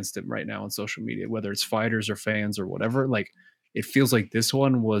turning against him right now on social media, whether it's fighters or fans or whatever. Like it feels like this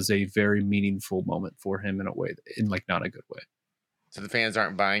one was a very meaningful moment for him in a way, in like not a good way. So the fans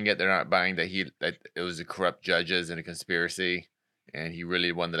aren't buying it. They're not buying that it was a corrupt judges and a conspiracy, and he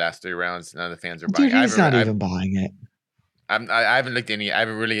really won the last 3 rounds. None of the fans are buying. Dude, he's not even buying it. I haven't looked any.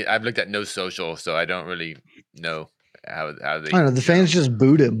 I've looked at no social, so I don't really know how they. I don't know. The fans just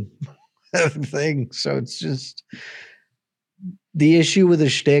booed him. Thing. So it's just the issue with a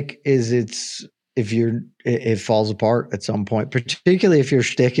shtick is it falls apart at some point, particularly if your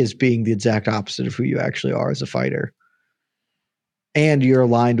shtick is being the exact opposite of who you actually are as a fighter. And you're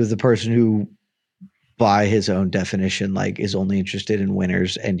aligned with the person who, by his own definition, like is only interested in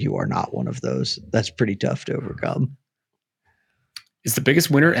winners, and you are not one of those. That's pretty tough to overcome. Is the biggest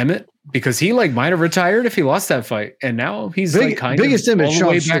winner Emmett? Because he like might have retired if he lost that fight, and now he's like kind biggest of Emmett, all the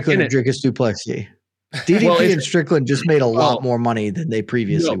way Sean back Strickland in and it. Dricus Duplessis. DDP and Strickland just made a lot Well, more money than they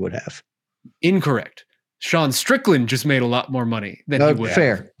previously no. would have. Incorrect. Sean Strickland just made a lot more money than he would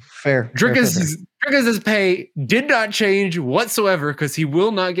have. Fair. Dricus's pay did not change whatsoever because he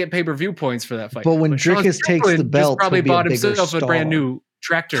will not get pay-per-view points for that fight. But when Sean Dricus takes Strickland the belt, just probably he'll be a bought bigger himself a brand star. new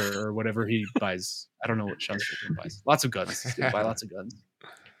tractor or whatever he buys. I don't know what Sean Strickland buys. Lots of guns. He's gonna buy lots of guns.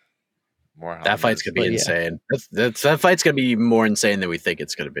 More That fight's gonna be But yeah. insane. That fight's gonna be more insane than we think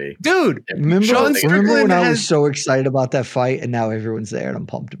it's gonna be. Dude, Remember Sean when Strickland I has- was so excited about that fight, and now everyone's there, and I'm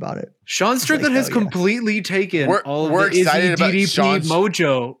pumped about it. Sean Strickland has hell yeah. completely taken all we're of the excited Izzy about DDP Sean's-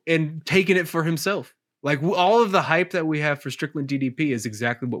 mojo and taken it for himself. Like all of the hype that we have for Strickland DDP is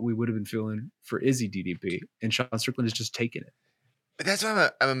exactly what we would have been feeling for Izzy DDP, and Sean Strickland has just taken it. But that's why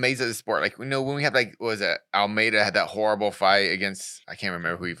I'm amazed at the sport. Like, when we have what was it? Almeida had that horrible fight against, I can't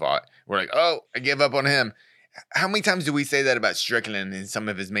remember who he fought. We're like, oh, I give up on him. How many times do we say that about Strickland in some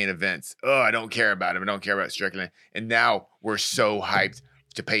of his main events? Oh, I don't care about him. I don't care about Strickland. And now we're so hyped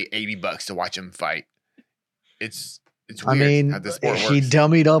to pay $80 to watch him fight. It's weird how the sport works. he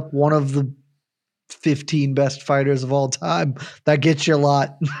dummied up one of the 15 best fighters of all time. That gets you a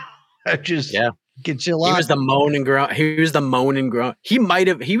lot. That just gets you a lot. He was the moan and groan. He was the moan and groan. He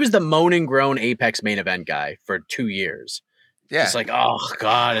was the moan and groan Apex main event guy for 2 years. Yeah. It's like, oh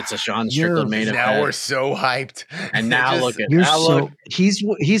God, it's a Sean Strickland main event. Now we're so hyped. And now Just- look at You're now so look.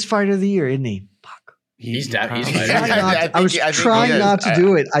 he's fighter of the year, isn't he? Fuck. He's probably- fighter. I was trying not to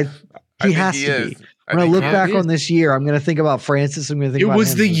do it. He has to be. When I look back on this year, I'm going to think about Francis. I'm going to think It about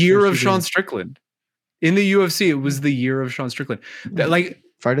was him the for year first of few Sean games. Strickland in the UFC. It was the year of Sean Strickland. That like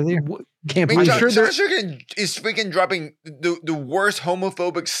Fighter of the year. Can't I mean, believe it. Sean Strickland is freaking dropping the worst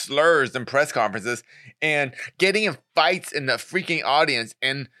homophobic slurs in press conferences and getting in fights in the freaking audience,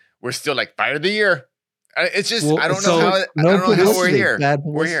 and we're still like fight of the year. It's just I don't know how we're here. Bad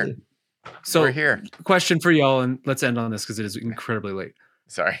We're here. publicity. so. We're here. Question for y'all, and let's end on this because it is incredibly late.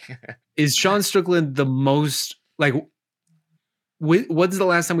 Sorry. Is Sean Strickland the most like? When's the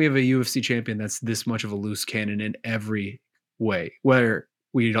last time we have a UFC champion that's this much of a loose cannon in every way? Where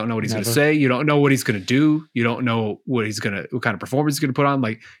we don't know what he's going to Never. say, you don't know what he's going to do, you don't know what kind of performance he's going to put on.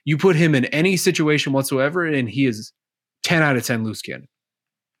 Like you put him in any situation whatsoever, and he is 10 out of 10 loose cannon.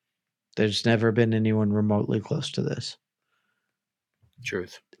 There's never been anyone remotely close to this.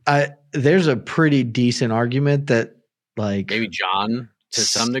 Truth. There's a pretty decent argument that like Maybe John to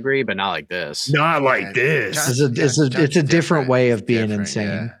some degree, but not like this. Not like this. it's a different way of being Different,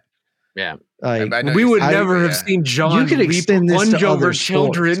 insane. Yeah. Like I know We you're would saying, never have yeah. seen John You could leap extend this to lunge over other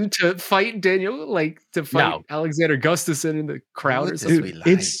children to fight Daniel, like to fight No. Alexander Gustafsson in the crowd or What something. does Dude,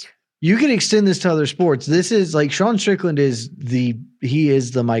 we like? you can extend this to other sports. This is like Sean Strickland is the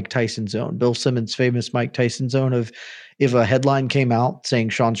Mike Tyson zone. Bill Simmons' famous Mike Tyson zone of if a headline came out saying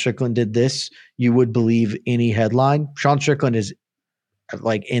Sean Strickland did this, you would believe any headline. Sean Strickland is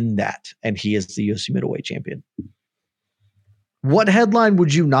like in that, and he is the UFC middleweight champion. What headline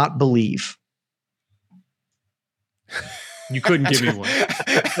would you not believe? You couldn't give me one.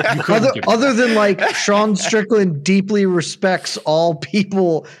 You couldn't give me Other than like Sean Strickland deeply respects all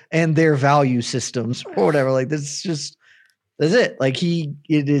people and their value systems or whatever. Like that's it. Like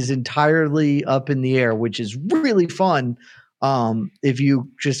it is entirely up in the air, which is really fun. If you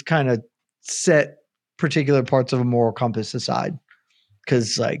just kind of set particular parts of a moral compass aside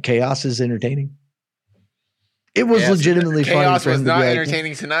because like chaos is entertaining. It was legitimately funny. Chaos for him was to not be like,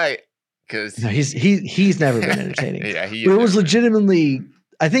 entertaining tonight because no, he's never been entertaining. Yeah, but it was legitimately.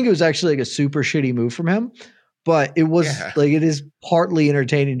 I think it was actually like a super shitty move from him, but it was like it is partly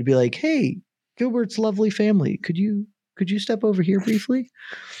entertaining to be like, hey, Gilbert's lovely family. Could you step over here briefly?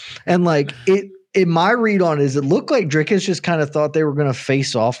 And like it my read on it is it looked like Drickus just kind of thought they were going to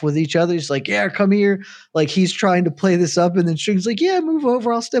face off with each other. He's like, yeah, come here. Like he's trying to play this up. And then Strickland's like, yeah, move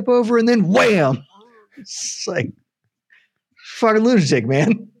over. I'll step over. And then wham. It's like fucking lunatic,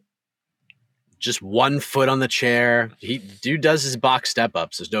 man. Just 1 foot on the chair. Dude does his box step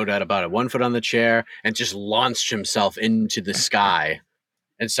ups. There's no doubt about it. 1 foot on the chair and just launched himself into the sky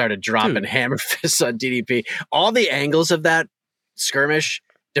and started dropping hammer fists on DDP. All the angles of that skirmish,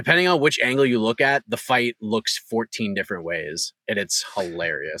 depending on which angle you look at, the fight looks 14 different ways, and it's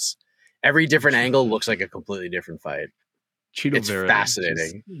hilarious. Every different angle looks like a completely different fight. It's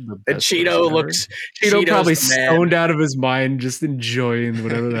fascinating. And Cheeto probably stoned out of his mind, just enjoying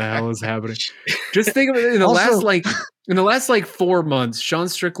whatever the hell is happening. Just think of it in the last 4 months, Sean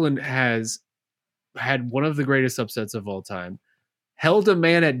Strickland has had one of the greatest upsets of all time. Held a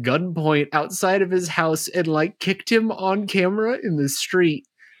man at gunpoint outside of his house and like kicked him on camera in the street.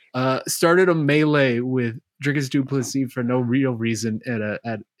 Started a melee with Drickus du Plessis for no real reason in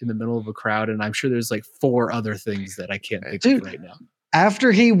the middle of a crowd, and I'm sure there's like 4 other things that I can't think of right now.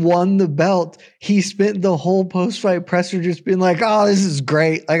 After he won the belt, he spent the whole post-fight presser just being like, "Oh, this is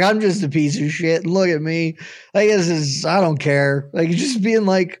great! Like I'm just a piece of shit. Look at me. Like I don't care." Like just being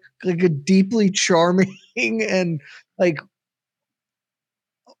like a deeply charming and like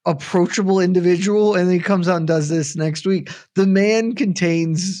approachable individual, and then he comes out and does this next week. The man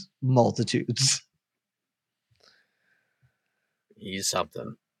contains multitudes. He's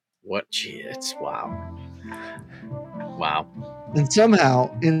something. It's wow. And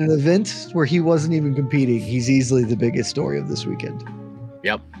somehow in an event where he wasn't even competing, he's easily the biggest story of this weekend.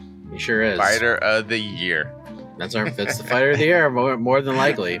 Yep, he sure is. Fighter of the year. That's the fighter of the year, more than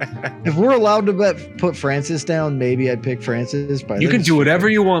likely. If we're allowed to put Francis down, maybe I'd pick Francis. But you can do whatever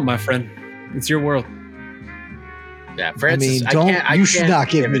you want, my friend. It's your world. Yeah, Francis. You should not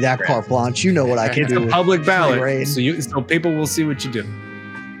give me that carte blanche. You know what I can do. It's a public ballot, so people will see what you do.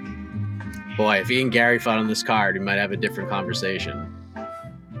 Boy, if Ian Gary fought on this card, we might have a different conversation.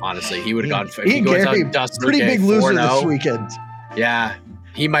 Honestly, he would have gone. Ian Gary, pretty big loser this weekend. Yeah.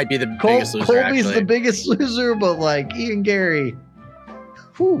 He might be the biggest loser. Colby's the biggest loser, but like Ian Gary,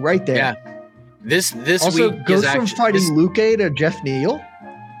 right there. Yeah. This also week goes from fighting Luque to Jeff Neal.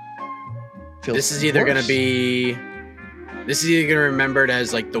 This is either going to be remembered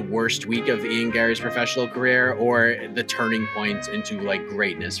as like the worst week of Ian Gary's professional career, or the turning point into like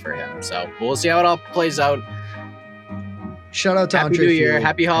greatness for him. So we'll see how it all plays out. Shout out to Happy Andre New Year, Field.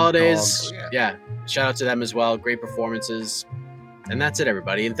 happy holidays. Yeah, shout out to them as well. Great performances. And that's it,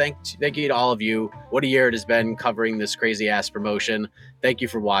 everybody. And thank you to all of you. What a year it has been covering this crazy ass promotion. Thank you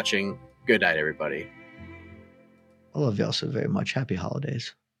for watching. Good night, everybody. I love you all so very much. Happy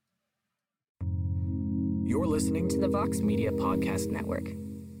holidays. You're listening to the Vox Media Podcast Network.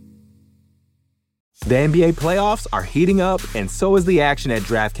 The NBA playoffs are heating up, and so is the action at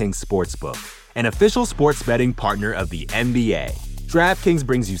DraftKings Sportsbook, an official sports betting partner of the NBA. DraftKings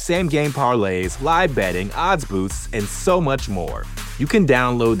brings you same-game parlays, live betting, odds boosts, and so much more. You can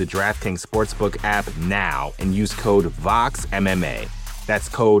download the DraftKings Sportsbook app now and use code VOXMMA. That's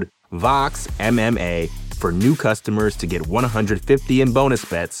code VOXMMA for new customers to get $150 in bonus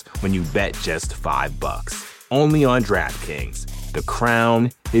bets when you bet just $5. Only on DraftKings. The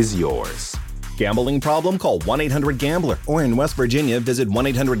crown is yours. Gambling problem? Call 1-800-GAMBLER. Or in West Virginia, visit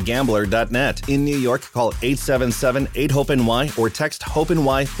 1-800-GAMBLER.net. In New York, call 877-8-HOPE-NY or text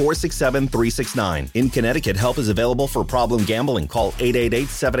HOPE-NY 467-369. In Connecticut, help is available for problem gambling. Call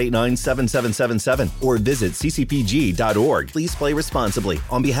 888-789-7777 or visit ccpg.org. Please play responsibly.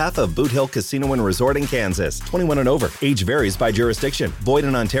 On behalf of Boot Hill Casino and Resort in Kansas, 21 and over. Age varies by jurisdiction. Void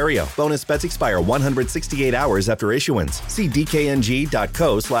in Ontario. Bonus bets expire 168 hours after issuance. See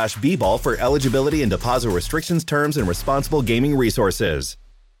dkng.co/bball for eligibility and deposit restrictions, terms, and responsible gaming resources.